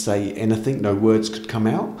couldn't say anything. No words could come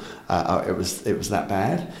out. It was that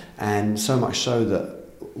bad, and so much so that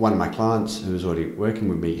one of my clients who was already working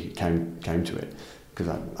with me came to it, because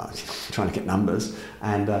I was trying to get numbers,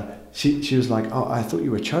 and she was like, "Oh, I thought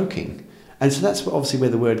you were choking," and so that's obviously where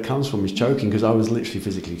the word comes from, is choking, because I was literally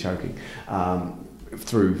physically choking.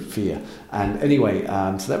 Through fear. And anyway,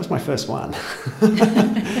 so that was my first one.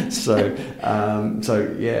 so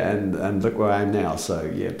yeah, and look where I am now. So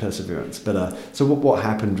yeah, perseverance. But so what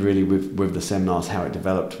happened really with the seminars, how it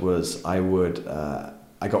developed was I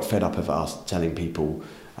got fed up of us telling people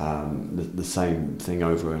the same thing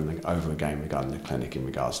over and over again regarding the clinic in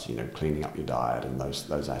regards to, you know, cleaning up your diet and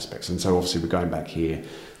those aspects. And so obviously we're going back here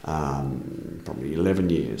probably 11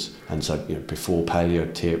 years, and so, you know, before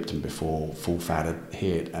paleo tipped and before full fat had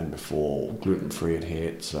hit and before gluten free had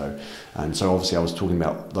hit. So obviously I was talking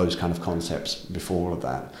about those kind of concepts before all of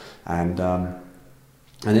that, and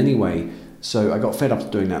anyway. So I got fed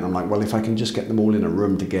up doing that, and I'm like, well, if I can just get them all in a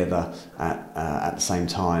room together at the same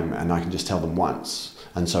time, and I can just tell them once.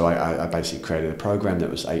 And so I basically created a program that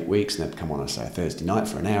was 8 weeks, and they'd come on, say, a Thursday night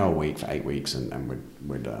for an hour a week for 8 weeks, and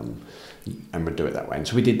we'd do it that way. And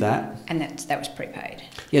so we did that. And that was prepaid.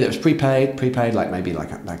 Yeah, that was prepaid, like maybe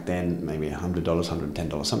like back then, maybe $100,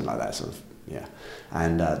 $110, something like that, sort of. Yeah,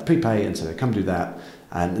 and prepay, and so they come do that,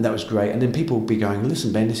 and that was great. And then people would be going,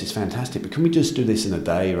 listen, Ben, this is fantastic, but can we just do this in a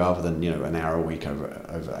day rather than, you know, an hour a week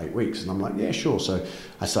over 8 weeks? And I'm like, yeah, sure. So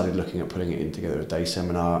I started looking at putting it in together, a day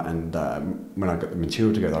seminar, and when I got the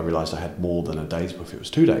material together, I realised I had more than a day's worth. It was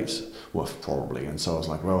 2 days worth probably, and so I was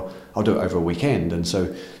like, well, I'll do it over a weekend. And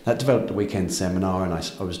so that developed a weekend seminar, and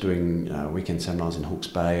I was doing weekend seminars in Hawke's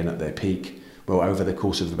Bay and at their peak. Well, over the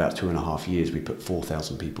course of about 2.5 years, we put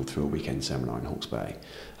 4,000 people through a weekend seminar in Hawke's Bay.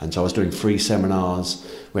 And so I was doing free seminars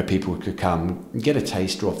where people could come, get a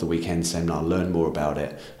taster of the weekend seminar, learn more about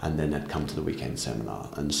it, and then they'd come to the weekend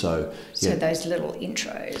seminar. And so... So those little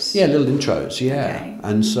intros. Yeah, little intros, yeah. Okay.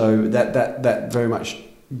 And so that very much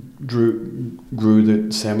grew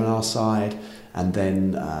the seminar side. And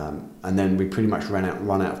then we pretty much run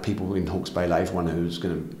out of people in Hawke's Bay. Like everyone who's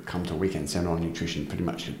going to come to a weekend seminar on nutrition pretty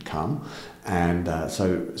much had come, and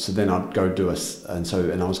so then I'd go do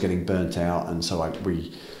and I was getting burnt out, and so I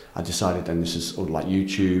decided then this is sort of like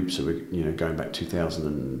YouTube. So we, you know, going back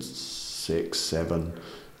 2006, 2007.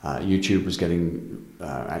 YouTube was getting,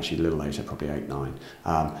 actually a little later, probably 8, 9.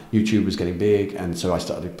 YouTube was getting big, and so I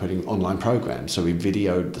started putting online programs. So we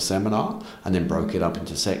videoed the seminar and then broke it up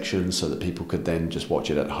into sections so that people could then just watch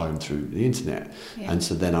it at home through the internet. Yeah. And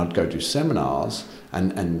so then I'd go do seminars,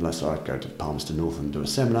 and I'd go to Palmerston North and do a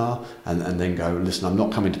seminar, and then go, listen, I'm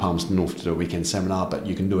not coming to Palmerston North to do a weekend seminar, but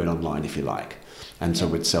you can do it online if you like. And so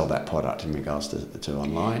we'd sell that product in regards to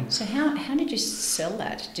online. So how did you sell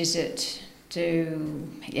that? Does it...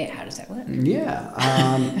 how does that work? Yeah,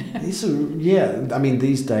 I mean,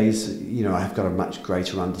 these days, you know, I've got a much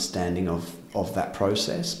greater understanding of that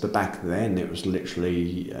process. But back then, it was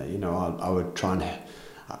literally, you know, I would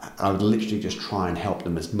literally just try and help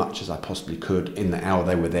them as much as I possibly could in the hour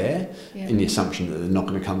they were there, in the assumption that they're not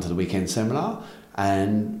going to come to the weekend seminar.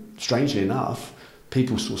 And strangely enough,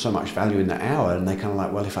 people saw so much value in that hour, and they kind of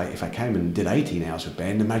like, well, if I came and did 18 hours with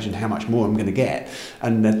Ben, imagine how much more I'm going to get,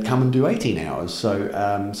 and they'd come and do 18 hours. So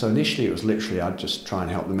initially it was literally I'd just try and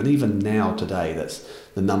help them, and even now today, that's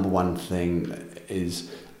the number one thing is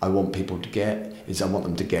I want people to get is I want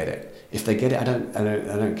them to get it. If they get it, I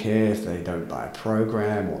don't care if they don't buy a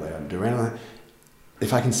program or they don't do anything.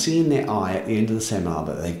 If I can see in their eye at the end of the seminar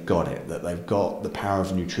that they've got it, that they've got the power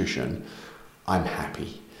of nutrition, I'm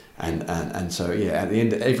happy. And so at the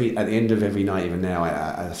end of every night, even now,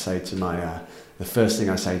 I say to the first thing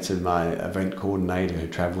I say to my event coordinator who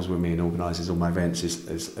travels with me and organises all my events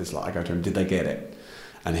is like, I go to him, did they get it?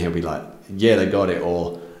 And he'll be like, yeah, they got it,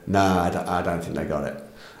 or no, I don't think they got it.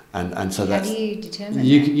 And so that's, how do you determine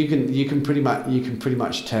you can pretty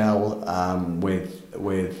much tell with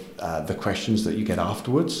the questions that you get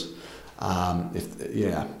afterwards.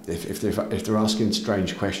 If they're asking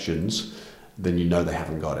strange questions, then you know they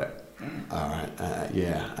haven't got it. Yeah. All right.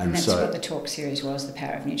 And that's so, what the talk series was, The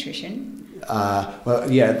Power of Nutrition. At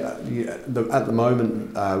the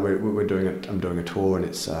moment we're doing it. I'm doing a tour, and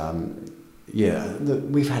it's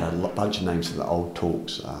we've had a bunch of names for the old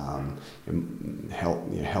talks,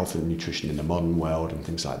 health and nutrition in the modern world and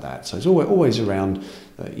things like that. So it's always around,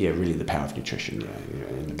 really the power of nutrition,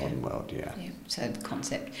 in the modern world. Yeah. So the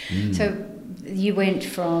concept. So you went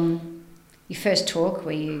from your first talk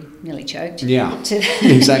where you nearly choked. To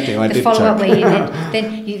exactly. I did follow-up choke. Where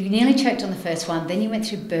then you nearly choked on the first one. Then you went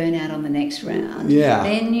through burnout on the next round. Yeah.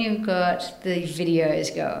 Then you got the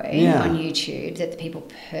videos going on YouTube that the people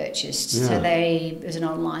purchased. Yeah. So it was an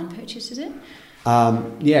online purchase, is it?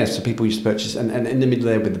 So people used to purchase, and in the middle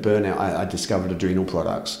there with the burnout, I discovered adrenal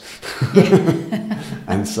products,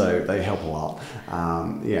 and so they help a lot.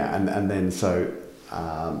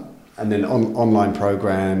 and then online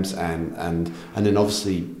programs, and then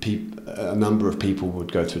obviously a number of people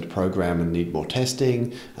would go through the program and need more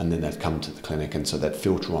testing, and then they'd come to the clinic, and so they'd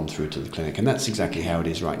filter on through to the clinic, and that's exactly how it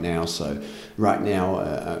is right now. So right now,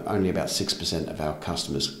 only about 6% of our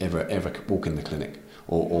customers ever walk in the clinic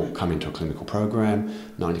or come into a clinical program.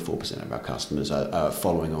 94% of our customers are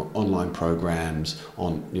following online programs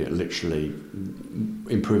on literally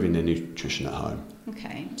improving their nutrition at home.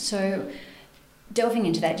 Okay, so delving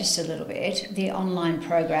into that just a little bit, the online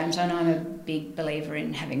programs, I know I'm a big believer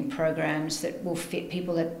in having programs that will fit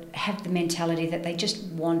people that have the mentality that they just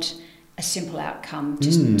want a simple outcome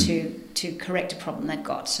just to correct a problem they've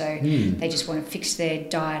got. So they just want to fix their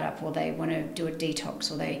diet up, or they want to do a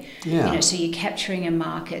detox, or they, so you're capturing a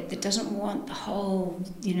market that doesn't want the whole,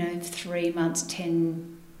 3 months,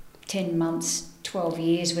 10 months, 12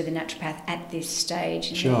 years with a naturopath at this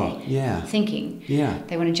stage in their thinking. Yeah.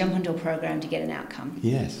 They want to jump onto a program to get an outcome.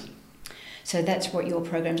 Yes. So that's what your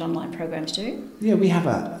programs, online programs, do? Yeah, we have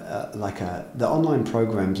the online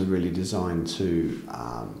programs are really designed to,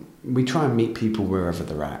 we try and meet people wherever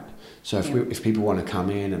they're at. So if people want to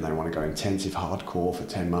come in and they want to go intensive hardcore for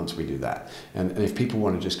 10 months, we do that. And if people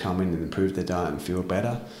want to just come in and improve their diet and feel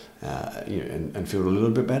better, and feel a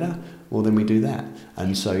little bit better, well, then we do that.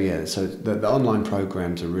 And so the online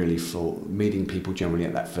programs are really for meeting people generally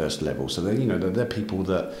at that first level. So they're people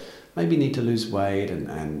that maybe need to lose weight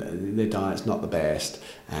and their diet's not the best,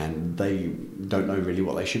 and they don't know really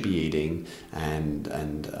what they should be eating, and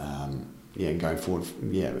going forward,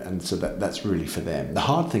 and so that's really for them. The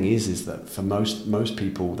hard thing is that for most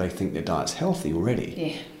people, they think their diet's healthy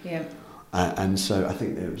already. And so I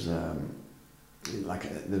think there was a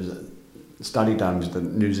study done with the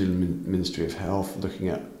New Zealand Ministry of Health looking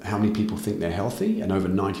at how many people think they're healthy, and over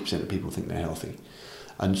 90% of people think they're healthy.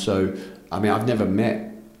 And so, I mean, I've never met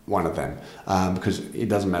one of them because it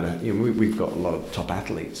doesn't matter. We've got a lot of top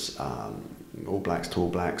athletes, All Blacks, Tall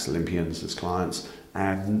Blacks, Olympians as clients,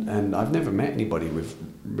 and I've never met anybody with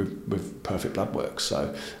perfect blood work.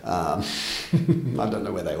 So I don't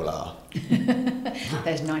know where they all are.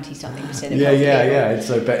 There's 90-something% of Yeah.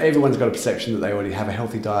 So, but everyone's got a perception that they already have a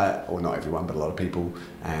healthy diet, or not everyone, but a lot of people,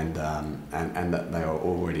 and that they are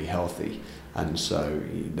already healthy. And so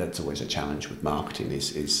that's always a challenge with marketing.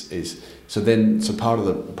 So part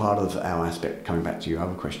of our aspect, coming back to your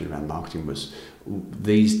other question around marketing, was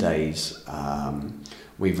these days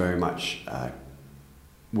we very much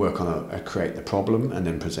work on create the problem and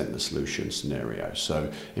then present the solution scenario. So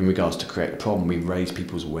in regards to create the problem, we raise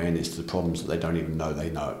people's awareness to the problems that they don't even know they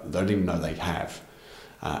have.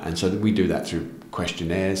 And so we do that through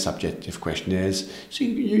questionnaires, subjective questionnaires. So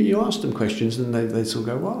you ask them questions, and they sort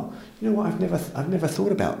of go, well, you know what, I've never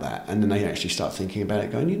thought about that. And then they actually start thinking about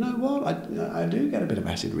it, going, you know what, I do get a bit of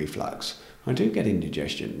acid reflux. I do get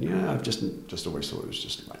indigestion. I've just always thought it was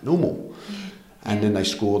just like normal. And then they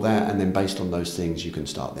score that, and then based on those things, you can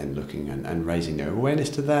start then looking and raising their awareness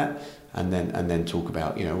to that, and then talk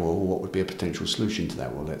about, well, what would be a potential solution to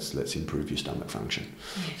that? Well, let's improve your stomach function.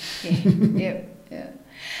 Yeah.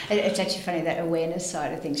 It's actually funny, that awareness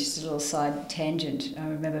side of things, just a little side tangent. I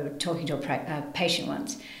remember talking to a patient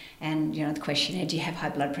once, and the questionnaire, do you have high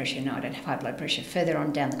blood pressure? No, I don't have high blood pressure. Further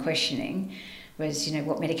on down the questioning was,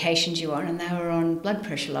 what medications you on, and they were on blood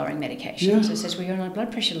pressure lowering medication. Yeah. So it says, well, you're on a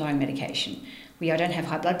blood pressure lowering medication. Well, I don't have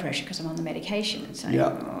high blood pressure because I'm on the medication. And saying,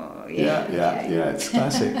 it's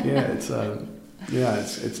classic. It's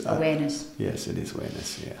awareness. Yes, it is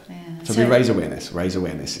awareness. Yeah. So we raise awareness. Raise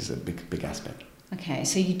awareness is a big aspect. Okay,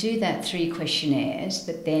 so you do that through your questionnaires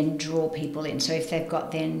that then draw people in. So if they've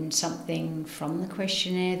got then something from the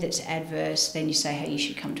questionnaire that's adverse, then you say, hey, you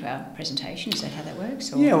should come to our presentation. Is that how that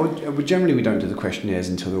works? Or? Yeah, well, generally we don't do the questionnaires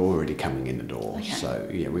until they're already coming in the door. Okay. So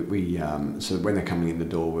we so when they're coming in the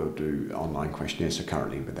door, we'll do online questionnaires. So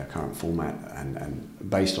currently with their current format, and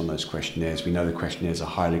based on those questionnaires, we know the questionnaires are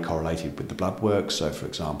highly correlated with the blood work. So for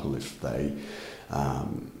example, if they're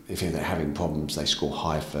having problems, they score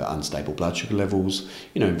high for unstable blood sugar levels,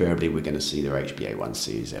 invariably we're going to see their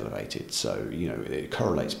HbA1c is elevated. So, it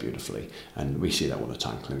correlates beautifully, and we see that all the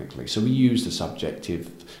time clinically. So we use the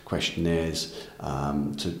subjective questionnaires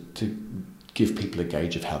to give people a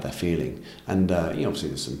gauge of how they're feeling. And, obviously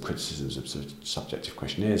there's some criticisms of subjective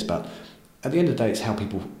questionnaires, but at the end of the day,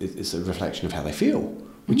 it's a reflection of how they feel,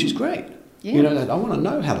 which is great. Yeah. I want to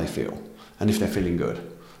know how they feel, and if they're feeling good.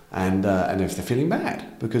 And if they're feeling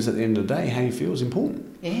bad, because at the end of the day, how you feel is important.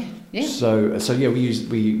 Yeah. So we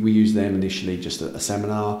use them initially just at a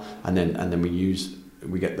seminar, and then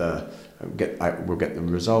we'll get the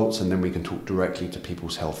results, and then we can talk directly to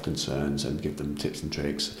people's health concerns and give them tips and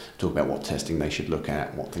tricks, talk about what testing they should look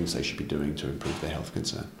at, what things they should be doing to improve their health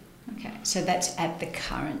concern. Okay, so that's at the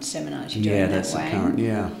current seminars you're doing Yeah, that that's way? the current,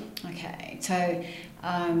 yeah. Okay, so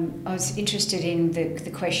I was interested in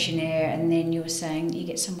the questionnaire, and then you were saying you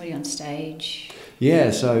get somebody on stage.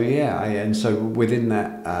 Yeah, and so within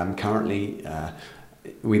that, currently,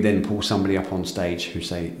 we then pull somebody up on stage who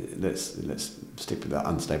say, let's stick with the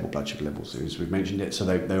unstable blood sugar levels, as we've mentioned it. So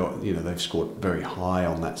they've scored very high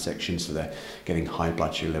on that section, so they're getting high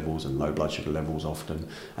blood sugar levels and low blood sugar levels often.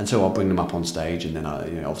 And so I'll bring them up on stage, and then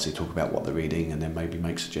I obviously talk about what they're eating, and then maybe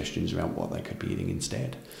make suggestions around what they could be eating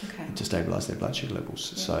instead to stabilise their blood sugar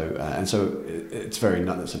levels. Yeah. So it's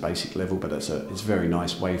that's a basic level, but it's a very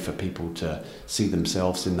nice way for people to see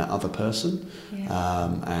themselves in that other person,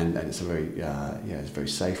 and it's a very it's a very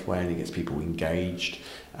safe way, and it gets people engaged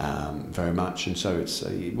very much, and so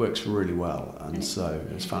it works really well, and so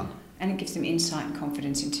it's fun. And it gives them insight and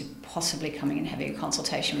confidence into possibly coming and having a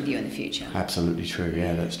consultation with you in the future. Absolutely true.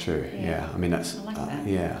 Yeah, that's true. Yeah, I mean that's I like that.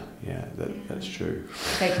 That's true.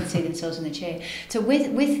 They can see themselves in the chair. So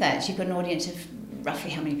with that, you've got an audience of roughly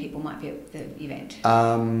how many people might be at the event?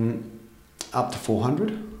 Up to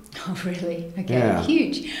 400. Oh, really? Okay, yeah.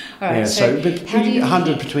 Huge. All right. Yeah, so how do you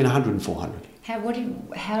 100 between 100 and 400.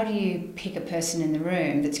 How do you pick a person in the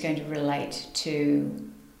room that's going to relate to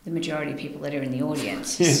the majority of people that are in the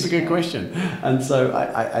audience? Yeah, it's a good question. And so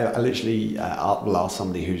I literally will ask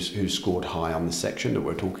somebody who's scored high on the section that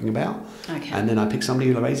we're talking about, and then I pick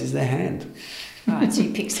somebody who raises their hand. All right, so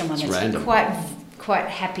you pick someone that's random. quite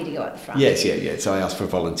happy to go at the front. Yes, yeah. So I ask for a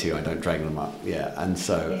volunteer. I don't drag them up. Yeah, and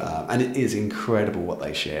so and it is incredible what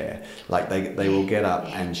they share. Like they will get up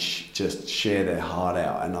and just share their heart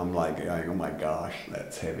out, and I'm like going, oh my gosh,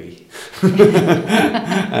 that's heavy.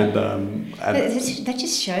 and that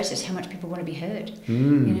just shows us how much people want to be heard.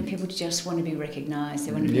 People just want to be recognised.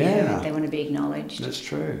 They want to be heard. They want to be acknowledged. That's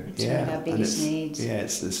true. It's one of our biggest needs. Yeah,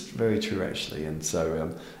 it's very true actually, and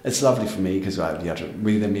so it's lovely for me because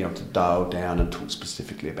we then be able to dial down and talk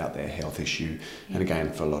specifically about their health issue, and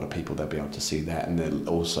again for a lot of people they'll be able to see that, and they'll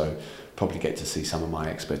also probably get to see some of my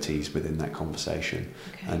expertise within that conversation.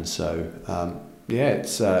 And so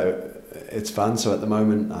it's fun. So at the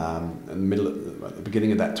moment, at the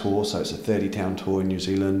beginning of that tour, so it's a 30-town tour in New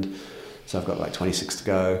Zealand, so I've got like 26 to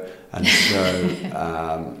go, and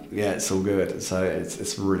so it's all good. So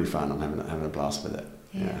it's really fun. I'm having a blast with it.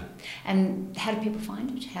 Yeah. And how do people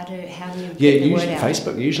find it? How do you get the word out?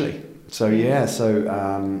 Facebook usually. So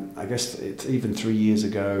I guess it's even 3 years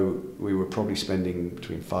ago we were probably spending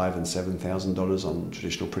between $5,000 and $7,000 on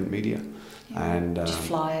traditional print media, and just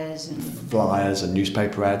flyers and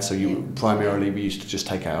newspaper ads. So primarily we used to just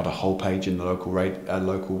take out a whole page in the local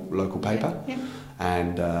local paper,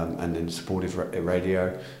 and then supportive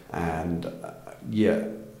radio, and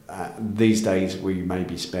these days we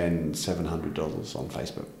maybe spend $700 on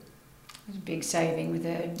Facebook. It's a big saving with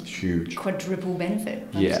a huge quadruple benefit.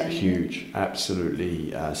 Yeah, huge,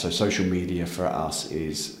 absolutely. So social media for us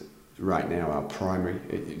is right now our primary.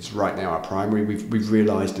 We've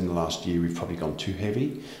realised in the last year we've probably gone too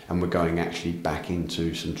heavy, and we're going actually back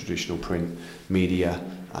into some traditional print media,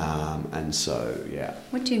 and so yeah.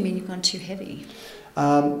 What do you mean you've gone too heavy?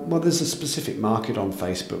 Well, there's a specific market on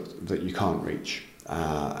Facebook that you can't reach.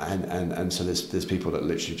 And so there's people that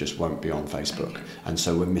literally just won't be on Facebook, and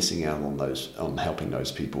so we're missing out on helping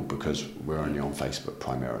those people because we're only on Facebook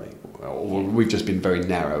primarily, or we've just been very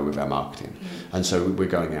narrow with our marketing, and so we're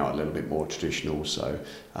going out a little bit more traditional. So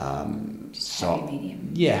happy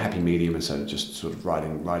medium. Yeah, happy medium, and so just sort of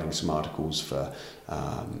writing some articles for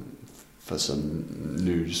some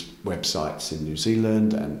news websites in New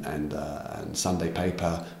Zealand and Sunday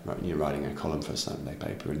paper. You're writing a column for a Sunday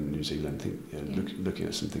paper in New Zealand. Looking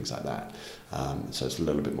at some things like that. So it's a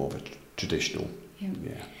little bit more of a traditional.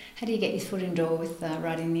 Yeah. How do you get your foot in the door with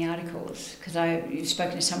writing the articles? Because you've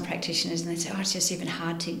spoken to some practitioners and they say, it's just even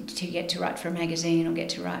hard to get to write for a magazine or get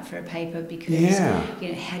to write for a paper because how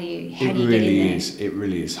do you get in there? It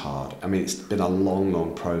really is hard. I mean, it's been a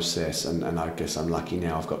long process, and I guess I'm lucky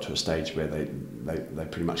now. I've got to a stage where they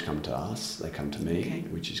pretty much come to us. They come to me,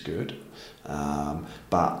 which is good.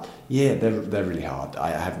 But yeah, they're really hard.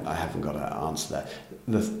 I haven't got to answer that.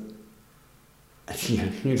 Actually,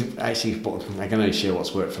 I can only share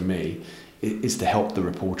what's worked for me. Is to help the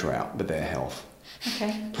reporter out with their health,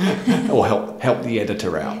 or help the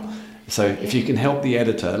editor out. So if you can help the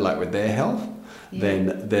editor with their health,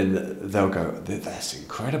 then they'll go, that's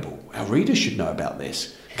incredible. Our readers should know about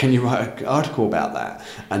this. Can you write an article about that?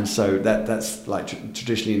 And so that's like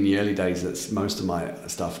traditionally in the early days. That's most of my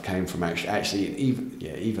stuff came from actually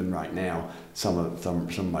even right now. Some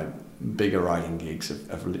of my bigger writing gigs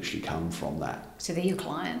have literally come from that. So they're your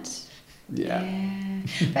clients. Yeah.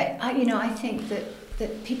 But I think that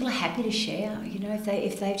that people are happy to share.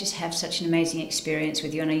 If they just have such an amazing experience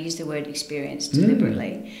with you, and I use the word experience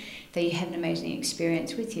deliberately, that you have an amazing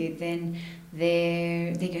experience with you, then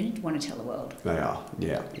they're going to want to tell the world. They are,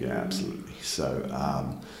 yeah, absolutely. So,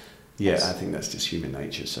 I think that's just human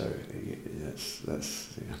nature. So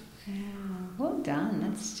that's. Yeah, well done.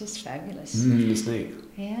 That's just fabulous. It's neat.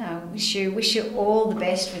 Yeah, wish you all the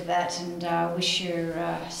best with that, and wish your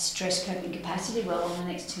stress coping capacity well on the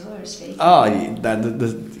next tour.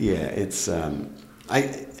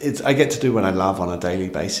 I get to do what I love on a daily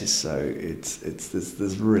basis, so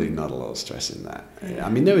there's really not a lot of stress in that. Yeah. I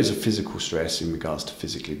mean, there is a physical stress in regards to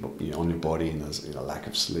physically, on your body, and there's lack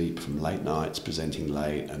of sleep from late nights, presenting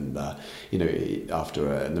late, and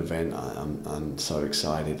after an event, I'm so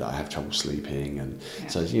excited I have trouble sleeping, and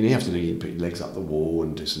so you have to put your legs up the wall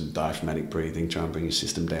and do some diaphragmatic breathing, try and bring your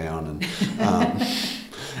system down, and.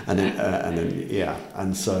 You're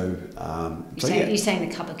saying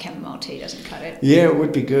the cup of chamomile tea doesn't cut it? Yeah, it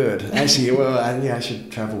would be good. Actually, I should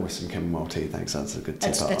travel with some chamomile tea. Thanks, that's a good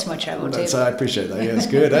tip. That's my travel tip. So I appreciate that. Yeah, it's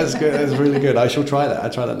good. That's good. That's really good. I shall try that. I'll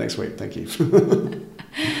try that next week. Thank you. So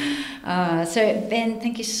Ben,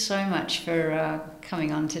 thank you so much for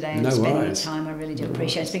coming on today and spending your time. I really do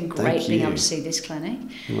appreciate it. It's been great being able to see this clinic.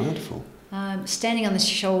 Wonderful. Standing on the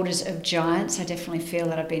shoulders of giants, I definitely feel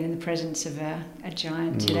that I've been in the presence of a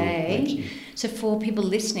giant today. Thank you. So for people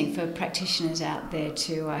listening, for practitioners out there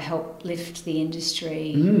to help lift the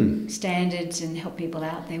industry standards and help people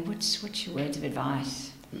out there, what's your words of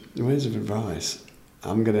advice? Words of advice?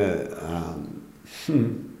 I'm gonna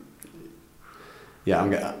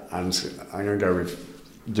go with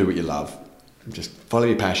do what you love. Just follow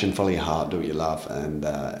your passion, follow your heart, do what you love, and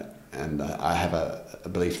I have a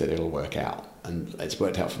belief that it'll work out, and it's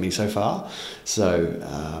worked out for me so far. So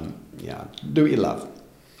do what you love.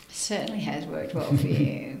 Certainly has worked well for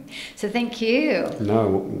you. So thank you.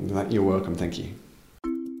 No, you're welcome. Thank you.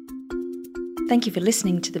 Thank you for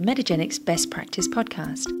listening to the Metagenics Best Practice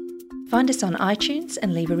podcast. Find us on iTunes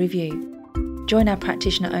and leave a review. Join our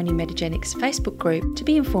practitioner-only Metagenics Facebook group to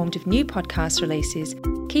be informed of new podcast releases,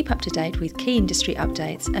 keep up to date with key industry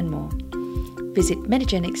updates and more. Visit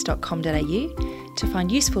metagenics.com.au to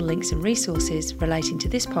find useful links and resources relating to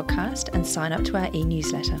this podcast and sign up to our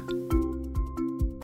e-newsletter.